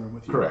in the same room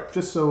with you. Correct.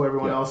 Just so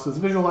everyone else is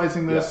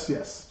visualizing this,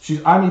 yes.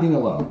 I'm eating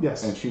alone.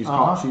 Yes. And she's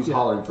hollering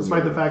for me.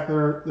 Despite the fact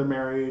they're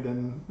married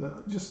and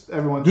just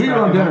everyone's do your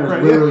own dinner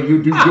is literally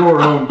you do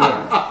your own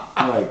dinner.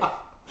 Like,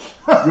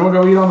 you want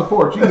to go eat on the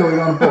porch? You can go eat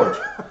on the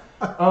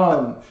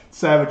porch.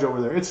 Savage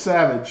over there. It's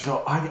savage.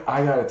 So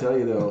I got to tell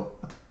you, though,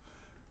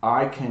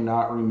 I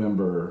cannot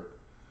remember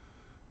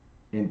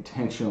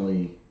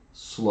intentionally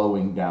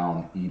slowing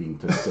down eating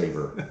to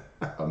savor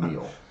a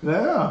meal.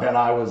 Yeah. And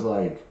I was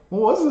like,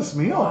 what was this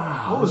meal?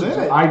 Wow, what was in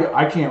it?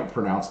 I can't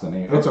pronounce the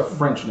name. It's a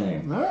French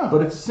name. Yeah.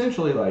 But it's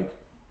essentially like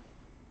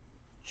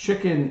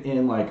chicken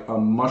in like a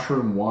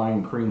mushroom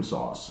wine cream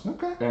sauce.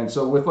 Okay. And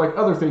so with like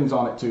other things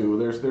on it too.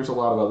 There's a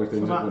lot of other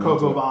things. So that not went into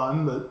coq it. au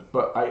vin,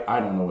 But I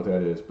don't know what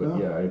that is. But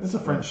yeah, it's a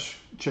French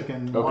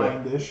chicken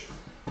wine dish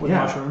with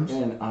mushrooms.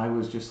 And I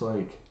was just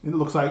like, it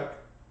looks like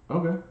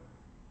okay.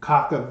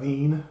 coq au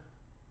vin.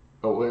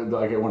 Oh,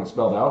 like it when it's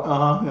spelled out?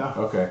 Yeah.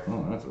 Okay.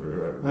 Oh, that's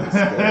weird.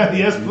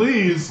 Yes,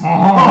 please.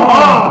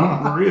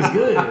 Maria's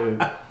good.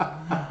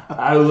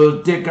 I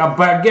will take a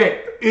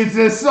baguette. It's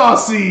a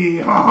saucy.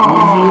 Would you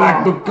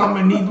like to come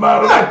and eat my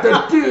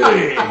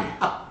ratatouille?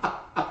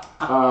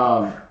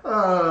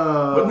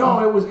 But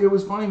no, it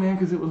was funny, man,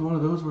 because it was one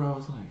of those where I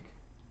was like,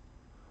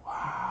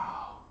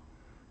 wow,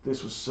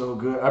 this was so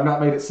good. I've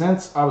not made it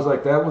since. I was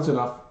like, that was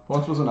enough.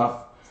 Once was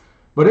enough.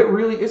 But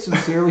it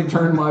sincerely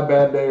turned my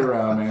bad day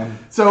around, man.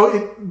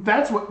 So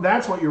that's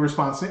what your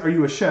response is. Are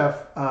you a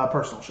chef,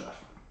 personal chef?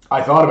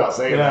 I thought about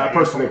saying that.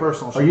 Personal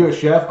Are chef. you a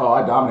chef? Oh,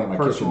 I dominate my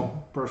kitchen.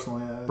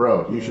 Personally,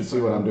 Bro, you should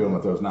see what I'm doing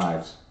with those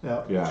knives.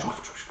 Yeah. Yeah.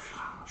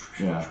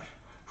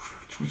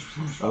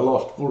 I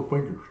lost 4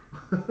 fingers.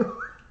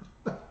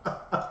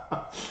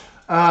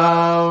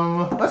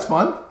 That's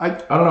fun. I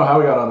don't know how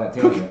we got on that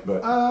tangent,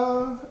 but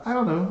I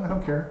don't know. I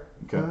don't care.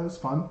 Okay. It's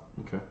fun.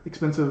 Okay.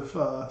 Expensive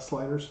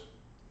sliders.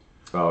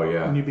 Oh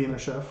yeah. And you being a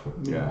chef.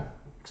 Yeah.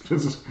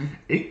 Expensive.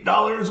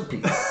 $8 a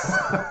piece.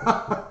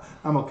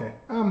 I'm okay.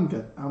 I'm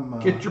good.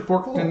 Get your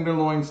pork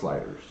tenderloin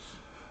sliders.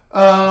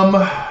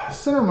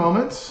 Center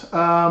moment.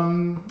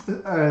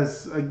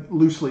 As I'm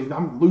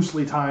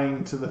loosely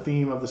tying to the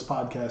theme of this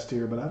podcast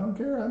here, but I don't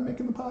care. I'm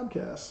making the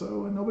podcast,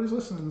 so nobody's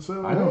listening.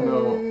 So I don't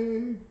know.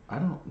 I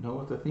don't know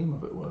what the theme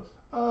of it was.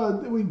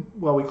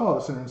 We call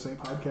it a Center and Saint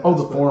podcast. Oh,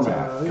 the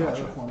format. Yeah,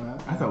 gotcha. the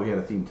format. I thought we had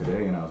a theme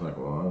today, and I was like,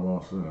 well, I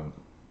lost that.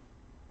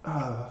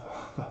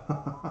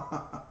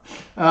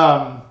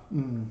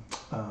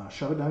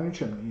 Shove it down your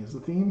chimney is the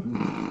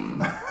theme.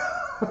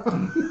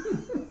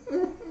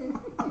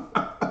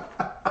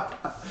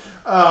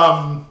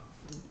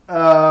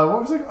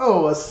 What was it?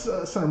 Oh, a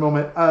center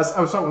moment. I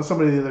was talking with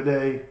somebody the other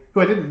day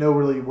who I didn't know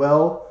really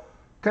well.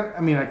 I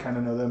kind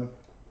of know them,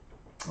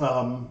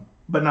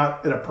 but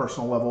not at a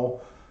personal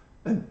level.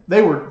 And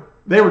they were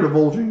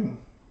divulging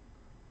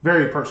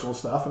very personal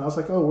stuff, and I was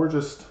like, oh, you're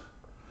just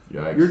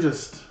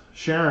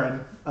sharing.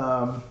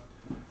 And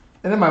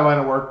in my line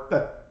of work,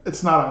 that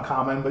it's not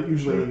uncommon, but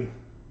usually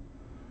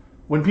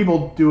when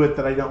people do it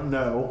that I don't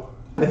know,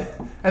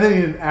 and then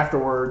even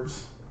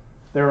afterwards,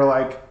 they were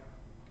like,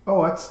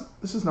 oh,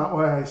 this is not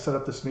why I set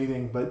up this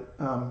meeting, but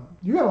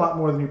you got a lot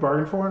more than you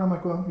bargained for. And I'm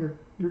like, well,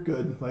 you're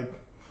good. Like,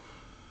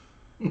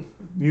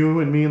 you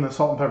and me and the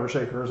salt and pepper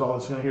shaker is all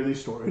that's going to hear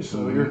these stories,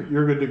 so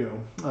you're good to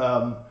go.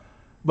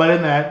 But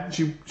in that,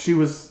 she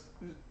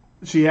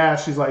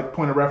asked, she's like,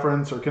 point of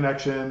reference or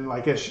connection,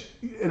 like,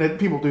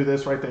 people do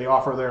this, right? They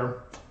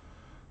offer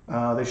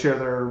they share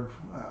their,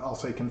 I'll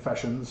say,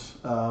 confessions,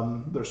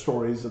 their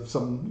stories of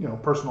some,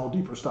 personal,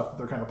 deeper stuff that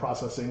they're kind of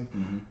processing,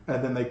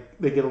 and then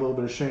they get a little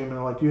bit of shame, and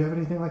they're like, "Do you have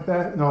anything like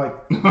that?" And they're like,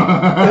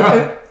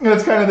 and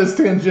it's kind of this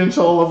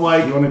tangential of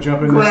like, you want to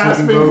jump in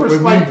grasping for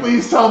like,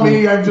 please tell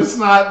me I'm just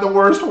not the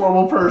worst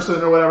horrible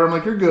person or whatever. I'm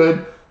like, you're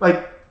good,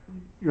 like,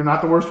 you're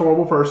not the worst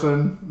horrible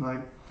person, like.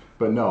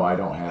 But no, I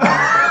don't have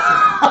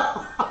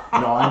that.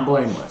 No, I'm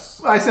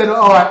blameless. I said,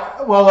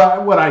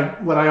 what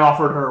I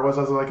offered her was,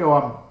 I was like,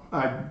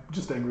 I'm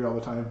just angry all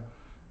the time.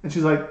 And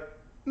she's like,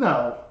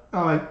 no.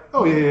 I'm like,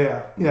 oh,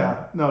 yeah.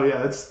 No,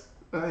 yeah, it's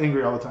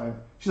angry all the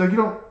time. She's like, you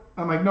don't.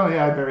 I'm like, no,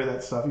 yeah, I bury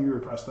that stuff. You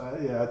repress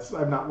that. Yeah,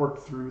 I've not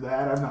worked through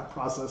that. I've not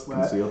processed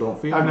that. Conceal,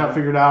 don't feel. I've not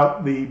figured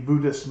out the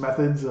Buddhist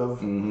methods of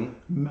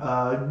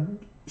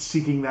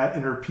seeking that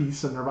inner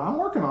peace and nirvana. I'm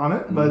working on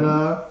it, but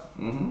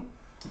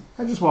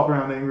I just walk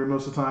around angry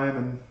most of the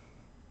time,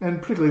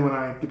 and particularly when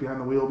I get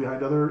behind the wheel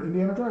behind other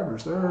Indiana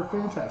drivers. They're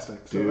fantastic,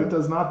 so that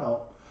does not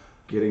help.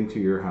 Getting to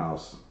your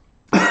house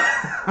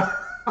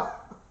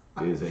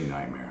is a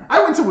nightmare.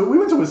 We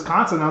went to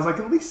Wisconsin, and I was like,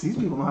 at least these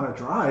people know how to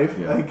drive.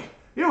 Yeah. Like,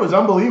 it was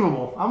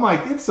unbelievable. I'm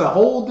like, it's a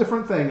whole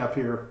different thing up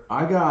here.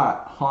 I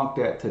got honked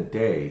at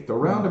today. The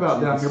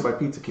roundabout down here by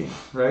Pizza King,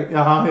 right?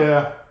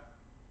 Yeah.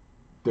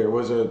 There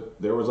was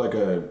like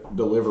a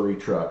delivery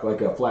truck,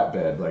 like a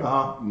flatbed, like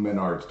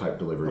Menards type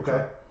delivery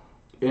truck,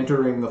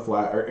 entering the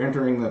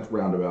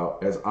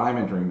roundabout as I'm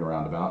entering the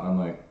roundabout, and I'm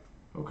like,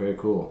 okay,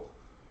 cool.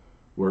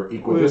 We're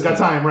equal. We've got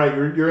time, right?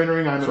 You're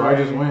entering. I'm entering. So I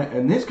just went,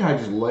 and this guy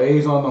just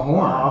lays on the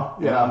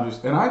horn.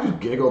 And I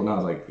just giggled, and I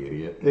was like,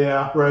 idiot.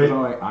 Yeah, right.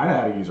 I'm like, I know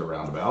how to use a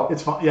roundabout.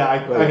 It's fun. Yeah, I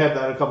had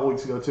that a couple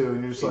weeks ago too,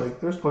 and you're just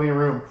like, there's plenty of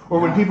room. Or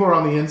when people are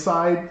on the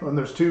inside, and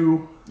there's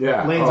two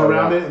lanes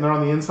around it, and they're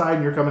on the inside,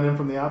 and you're coming in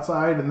from the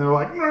outside, and they're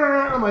like,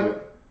 nah. I'm like,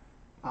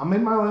 I'm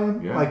in my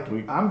lane. Yeah,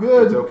 I'm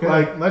good. It's okay.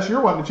 Like, unless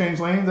you're wanting to change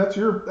lanes, that's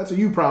a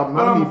you problem,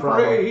 not a me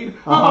problem.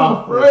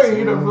 I'm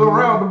afraid of the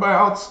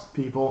roundabouts.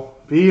 People.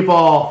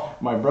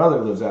 My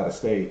brother lives out of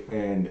state,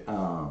 and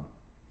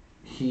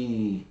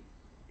he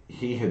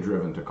had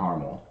driven to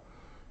Carmel,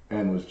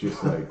 and was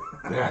just like,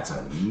 that's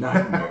a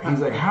nightmare. He's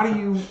like, how do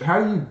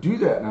you do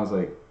that? And I was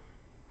like,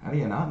 how do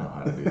you not know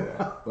how to do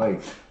that?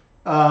 Like,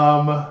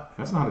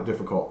 that's not a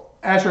difficult.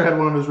 Asher had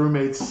one of his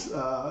roommates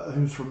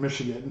who's from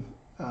Michigan.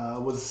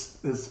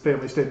 His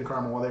family stayed in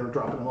Carmel while they were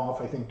dropping him off,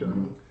 I think,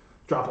 during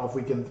drop-off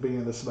weekend at the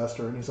beginning of the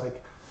semester. And he's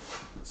like,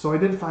 so I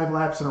did 5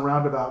 laps in a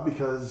roundabout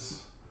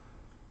because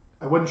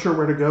I wasn't sure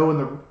where to go,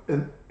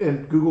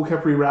 and Google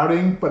kept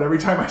rerouting, but every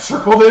time I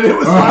circled it, it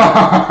was like...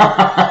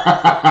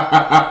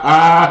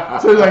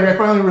 So like, I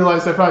finally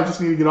realized I probably just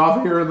need to get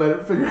off here and let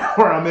it figure out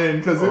where I'm in,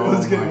 because it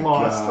was getting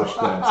lost. Gosh,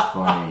 that's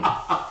funny.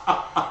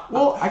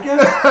 Well, I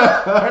guess,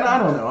 and I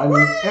don't know. I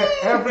mean,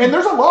 and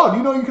there's a law. Do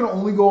you know you can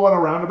only go on a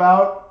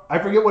roundabout? I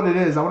forget what it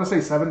is. I want to say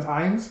 7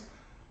 times,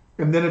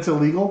 and then it's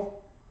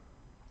illegal.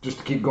 Just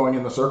to keep going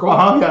in the circle?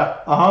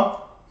 Yeah.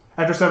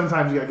 After 7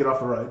 times, you got to get off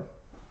the ride.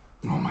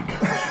 Oh my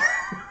gosh.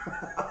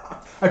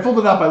 I pulled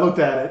it up. I looked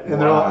at it, and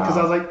they're like, because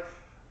I was like,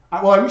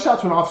 I reached out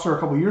to an officer a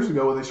couple years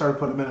ago when they started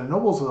putting them in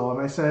Noblesville,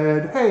 and I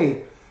said,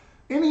 hey,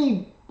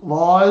 any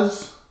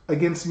laws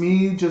against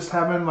me just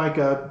having like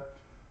a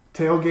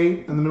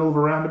tailgate in the middle of a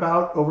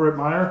roundabout over at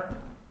Meyer?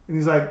 And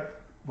he's like,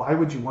 why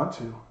would you want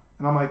to?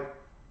 And I'm like,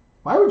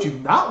 why would you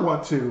not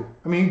want to?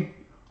 I mean,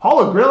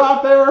 haul a grill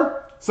out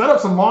there, set up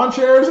some lawn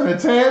chairs and a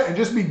tent, and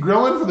just be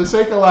grilling for the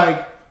sake of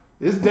like,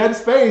 this dead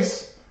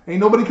space. Ain't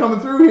nobody coming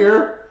through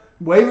here.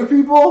 Waving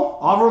people,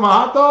 offer them a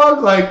hot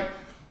dog. Like,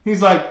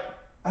 he's like,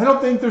 I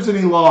don't think there's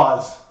any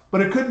laws,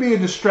 but it could be a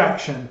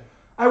distraction.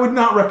 I would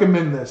not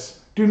recommend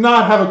this. Do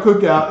not have a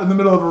cookout in the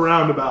middle of a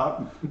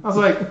roundabout. I was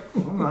like,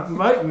 I'm not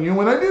inviting you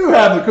when I do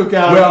have the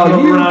cookout in the middle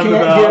of a roundabout. Well, you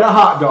can't get a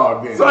hot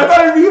dog then. So I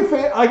thought it'd be a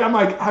fan. Like, I'm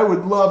like, I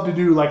would love to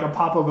do like a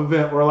pop-up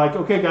event where like,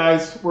 okay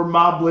guys, we're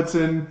mob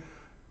blitzing,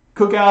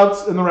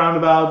 cookouts in the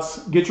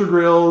roundabouts, get your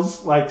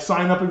grills, like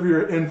sign up if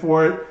you're in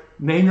for it.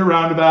 Name your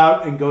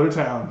roundabout and go to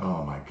town.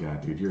 Oh my god,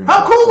 dude!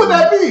 How cool would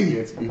that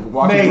be?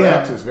 Watching Mayhem.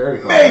 Rex is very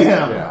fun.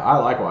 Mayhem. Yeah, I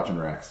like watching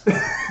Rex.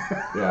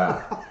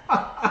 Yeah.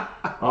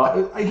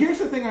 Here's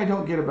the thing I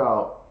don't get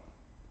about,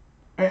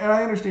 and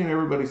I understand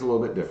everybody's a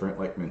little bit different,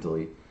 like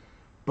mentally,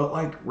 but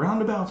like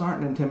roundabouts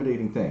aren't an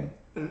intimidating thing.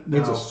 No.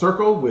 It's a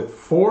circle with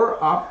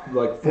four.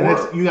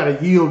 And you got to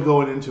yield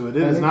going into it.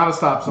 It is not a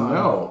stop sign.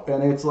 No,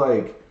 and it's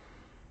like,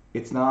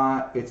 it's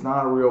not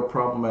a real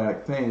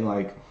problematic thing.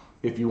 Like,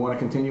 if you want to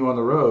continue on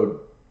the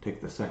road,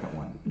 take the second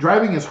one.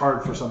 Driving is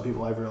hard for some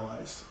people, I've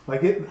realized.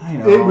 Like, it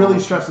really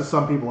stresses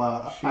some people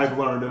out, I've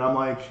learned. And I'm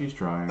like... She's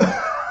trying.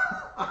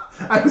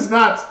 I was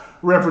not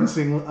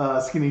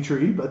referencing Skinny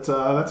Tree, but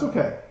that's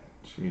okay.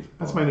 Jeez,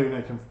 that's my new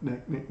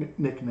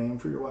nickname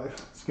for your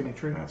wife, Skinny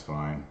Tree. That's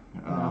fine.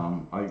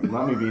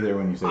 Let me be there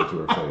when you say it to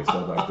her face.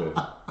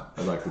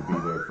 I'd like to be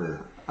there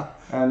for,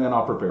 and then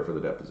I'll prepare for the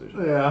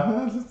deposition.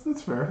 Yeah,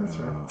 that's fair. That's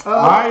fair.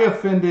 I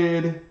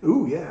offended.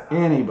 Yeah.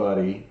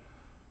 Anybody.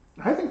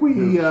 I think we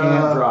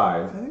can't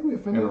drive. I think we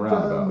offended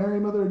Mary,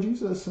 Mother of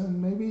Jesus,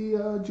 and maybe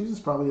Jesus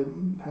probably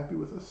isn't happy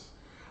with us.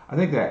 I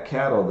think that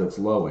cattle that's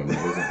lowing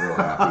isn't real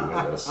happy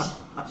with us.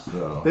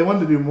 So they wanted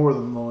to do more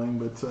than lowing,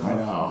 but I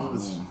know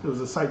it was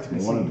a sight to be seen.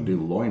 They wanted to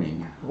do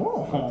loining,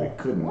 but they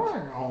couldn't.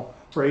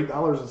 For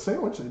 $8 a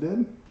sandwich, they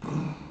did.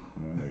 Yeah,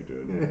 they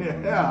did.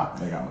 Yeah,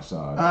 they got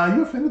massage.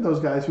 You offended those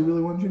guys who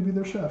really wanted you to be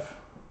their chef.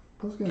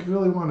 Those guys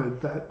really wanted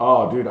that.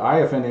 Oh, dude, I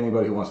offend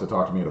anybody who wants to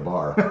talk to me at a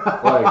bar.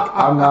 Like,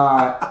 I'm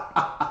not.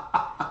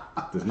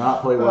 Does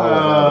not play well with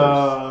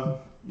others.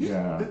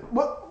 Yeah.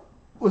 What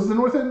was the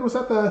North End? Was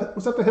that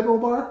the Hippo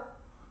bar?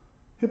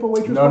 Hippo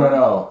waitress? No.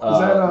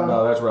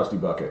 No, that's Rusty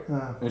Bucket.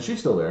 And she's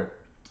still there.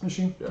 Is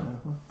she? Yeah.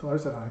 Tell her I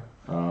said hi.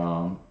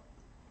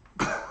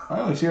 I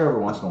only see her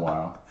every once in a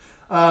while.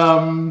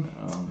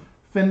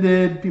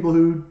 Offended people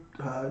who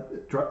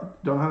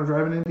don't know how to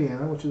drive in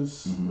Indiana, which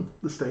is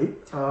the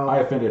state. I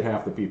offended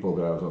half the people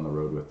that I was on the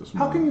road with this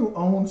morning. How can you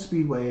own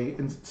Speedway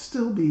and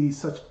still be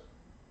such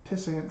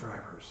pissant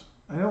drivers?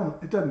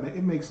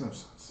 It makes no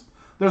sense.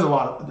 There's a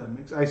lot of it doesn't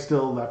make sense. I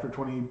still, after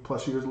 20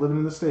 plus years living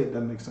in the state, it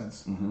doesn't make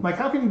sense. Like,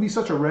 how can you be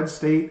such a red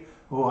state?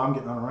 Oh, I'm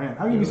getting on a rant.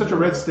 How can you be such a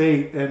red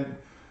state and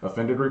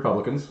offended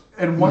Republicans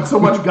and want so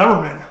much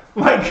government?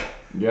 Like,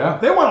 yeah,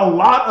 they want a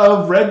lot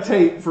of red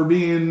tape for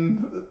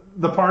being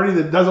the party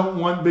that doesn't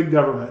want big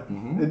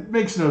government. It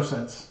makes no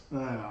sense.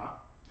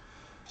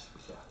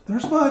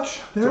 There's much.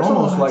 It's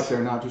almost like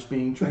they're not just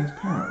being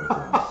transparent with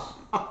us.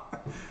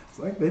 It's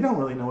like they don't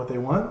really know what they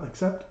want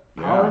except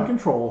power and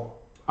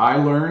control. I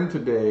learned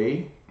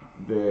today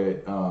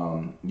that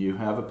you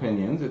have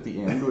opinions at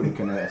the end when it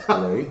can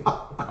escalate.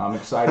 I'm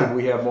excited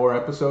we have more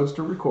episodes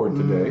to record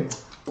today.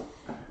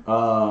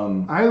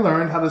 I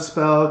learned how to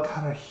spell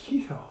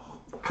Carajillo.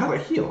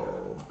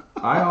 Carajillo.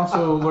 I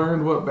also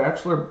learned what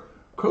Bachelor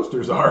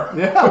coasters are.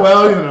 Yeah,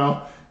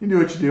 well, you do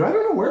what you do. I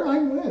don't know where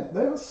mine went.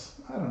 I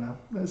don't know.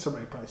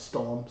 Somebody probably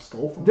stole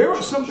from. There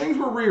were some things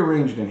were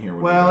rearranged in here.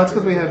 Well, that's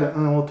because we had to.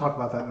 We'll talk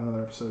about that in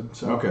another episode.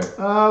 So. Okay.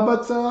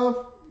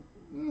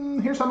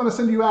 Here's how I'm going to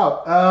send you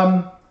out.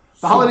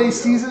 The holiday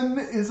season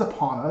is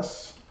upon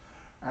us,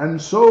 and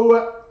so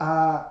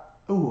yeah.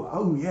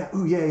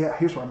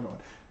 Here's where I'm going.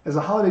 As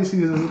the holiday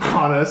season is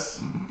upon us.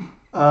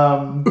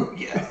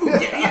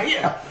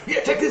 Yeah.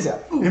 Check this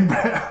out.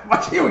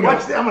 Here we go.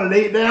 Watch, I'm going to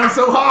lay it down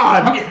so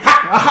hard.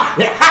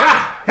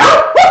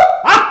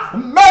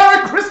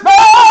 Merry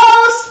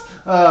Christmas!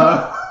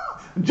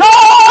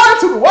 Joy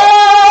to the world!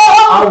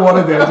 I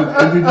wanted that,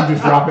 and then you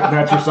just drop it, and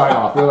that's your sign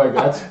off. You're like,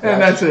 that's it.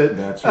 That's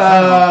your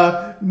sign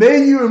off.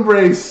 May you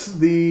embrace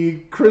the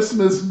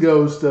Christmas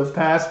ghost of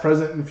past,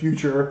 present, and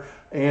future,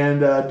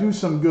 and do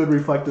some good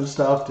reflective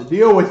stuff to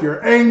deal with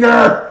your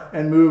anger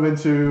and move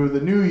into the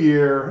new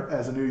year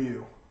as a new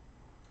you.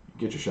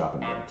 Get your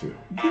shopping done too.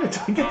 Get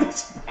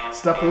this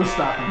stuff those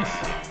stockings.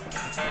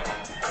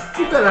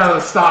 Get that out of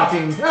the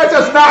stocking. That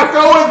does not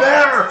go in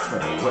there.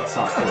 What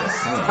sock for the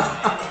sand?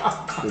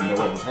 Didn't know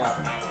what was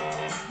happening.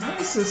 Why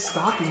is this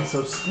stocking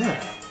so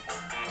stiff?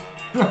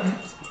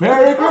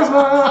 Merry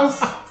Christmas!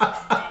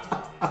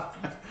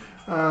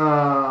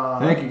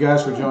 Thank you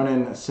guys for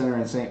joining Sinner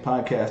and Saint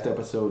Podcast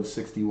episode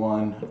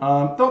 61.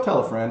 Don't tell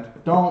a friend.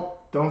 Don't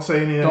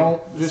say anything.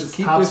 Don't just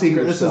keep this to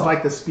yourself. This is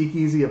like the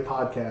speakeasy of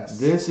podcasts.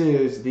 This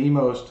is the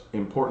most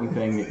important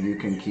thing that you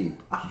can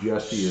keep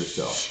just to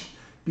yourself.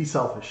 Be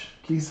selfish.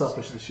 Be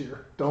selfish this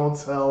year. Don't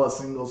tell a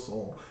single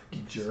soul,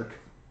 you jerk.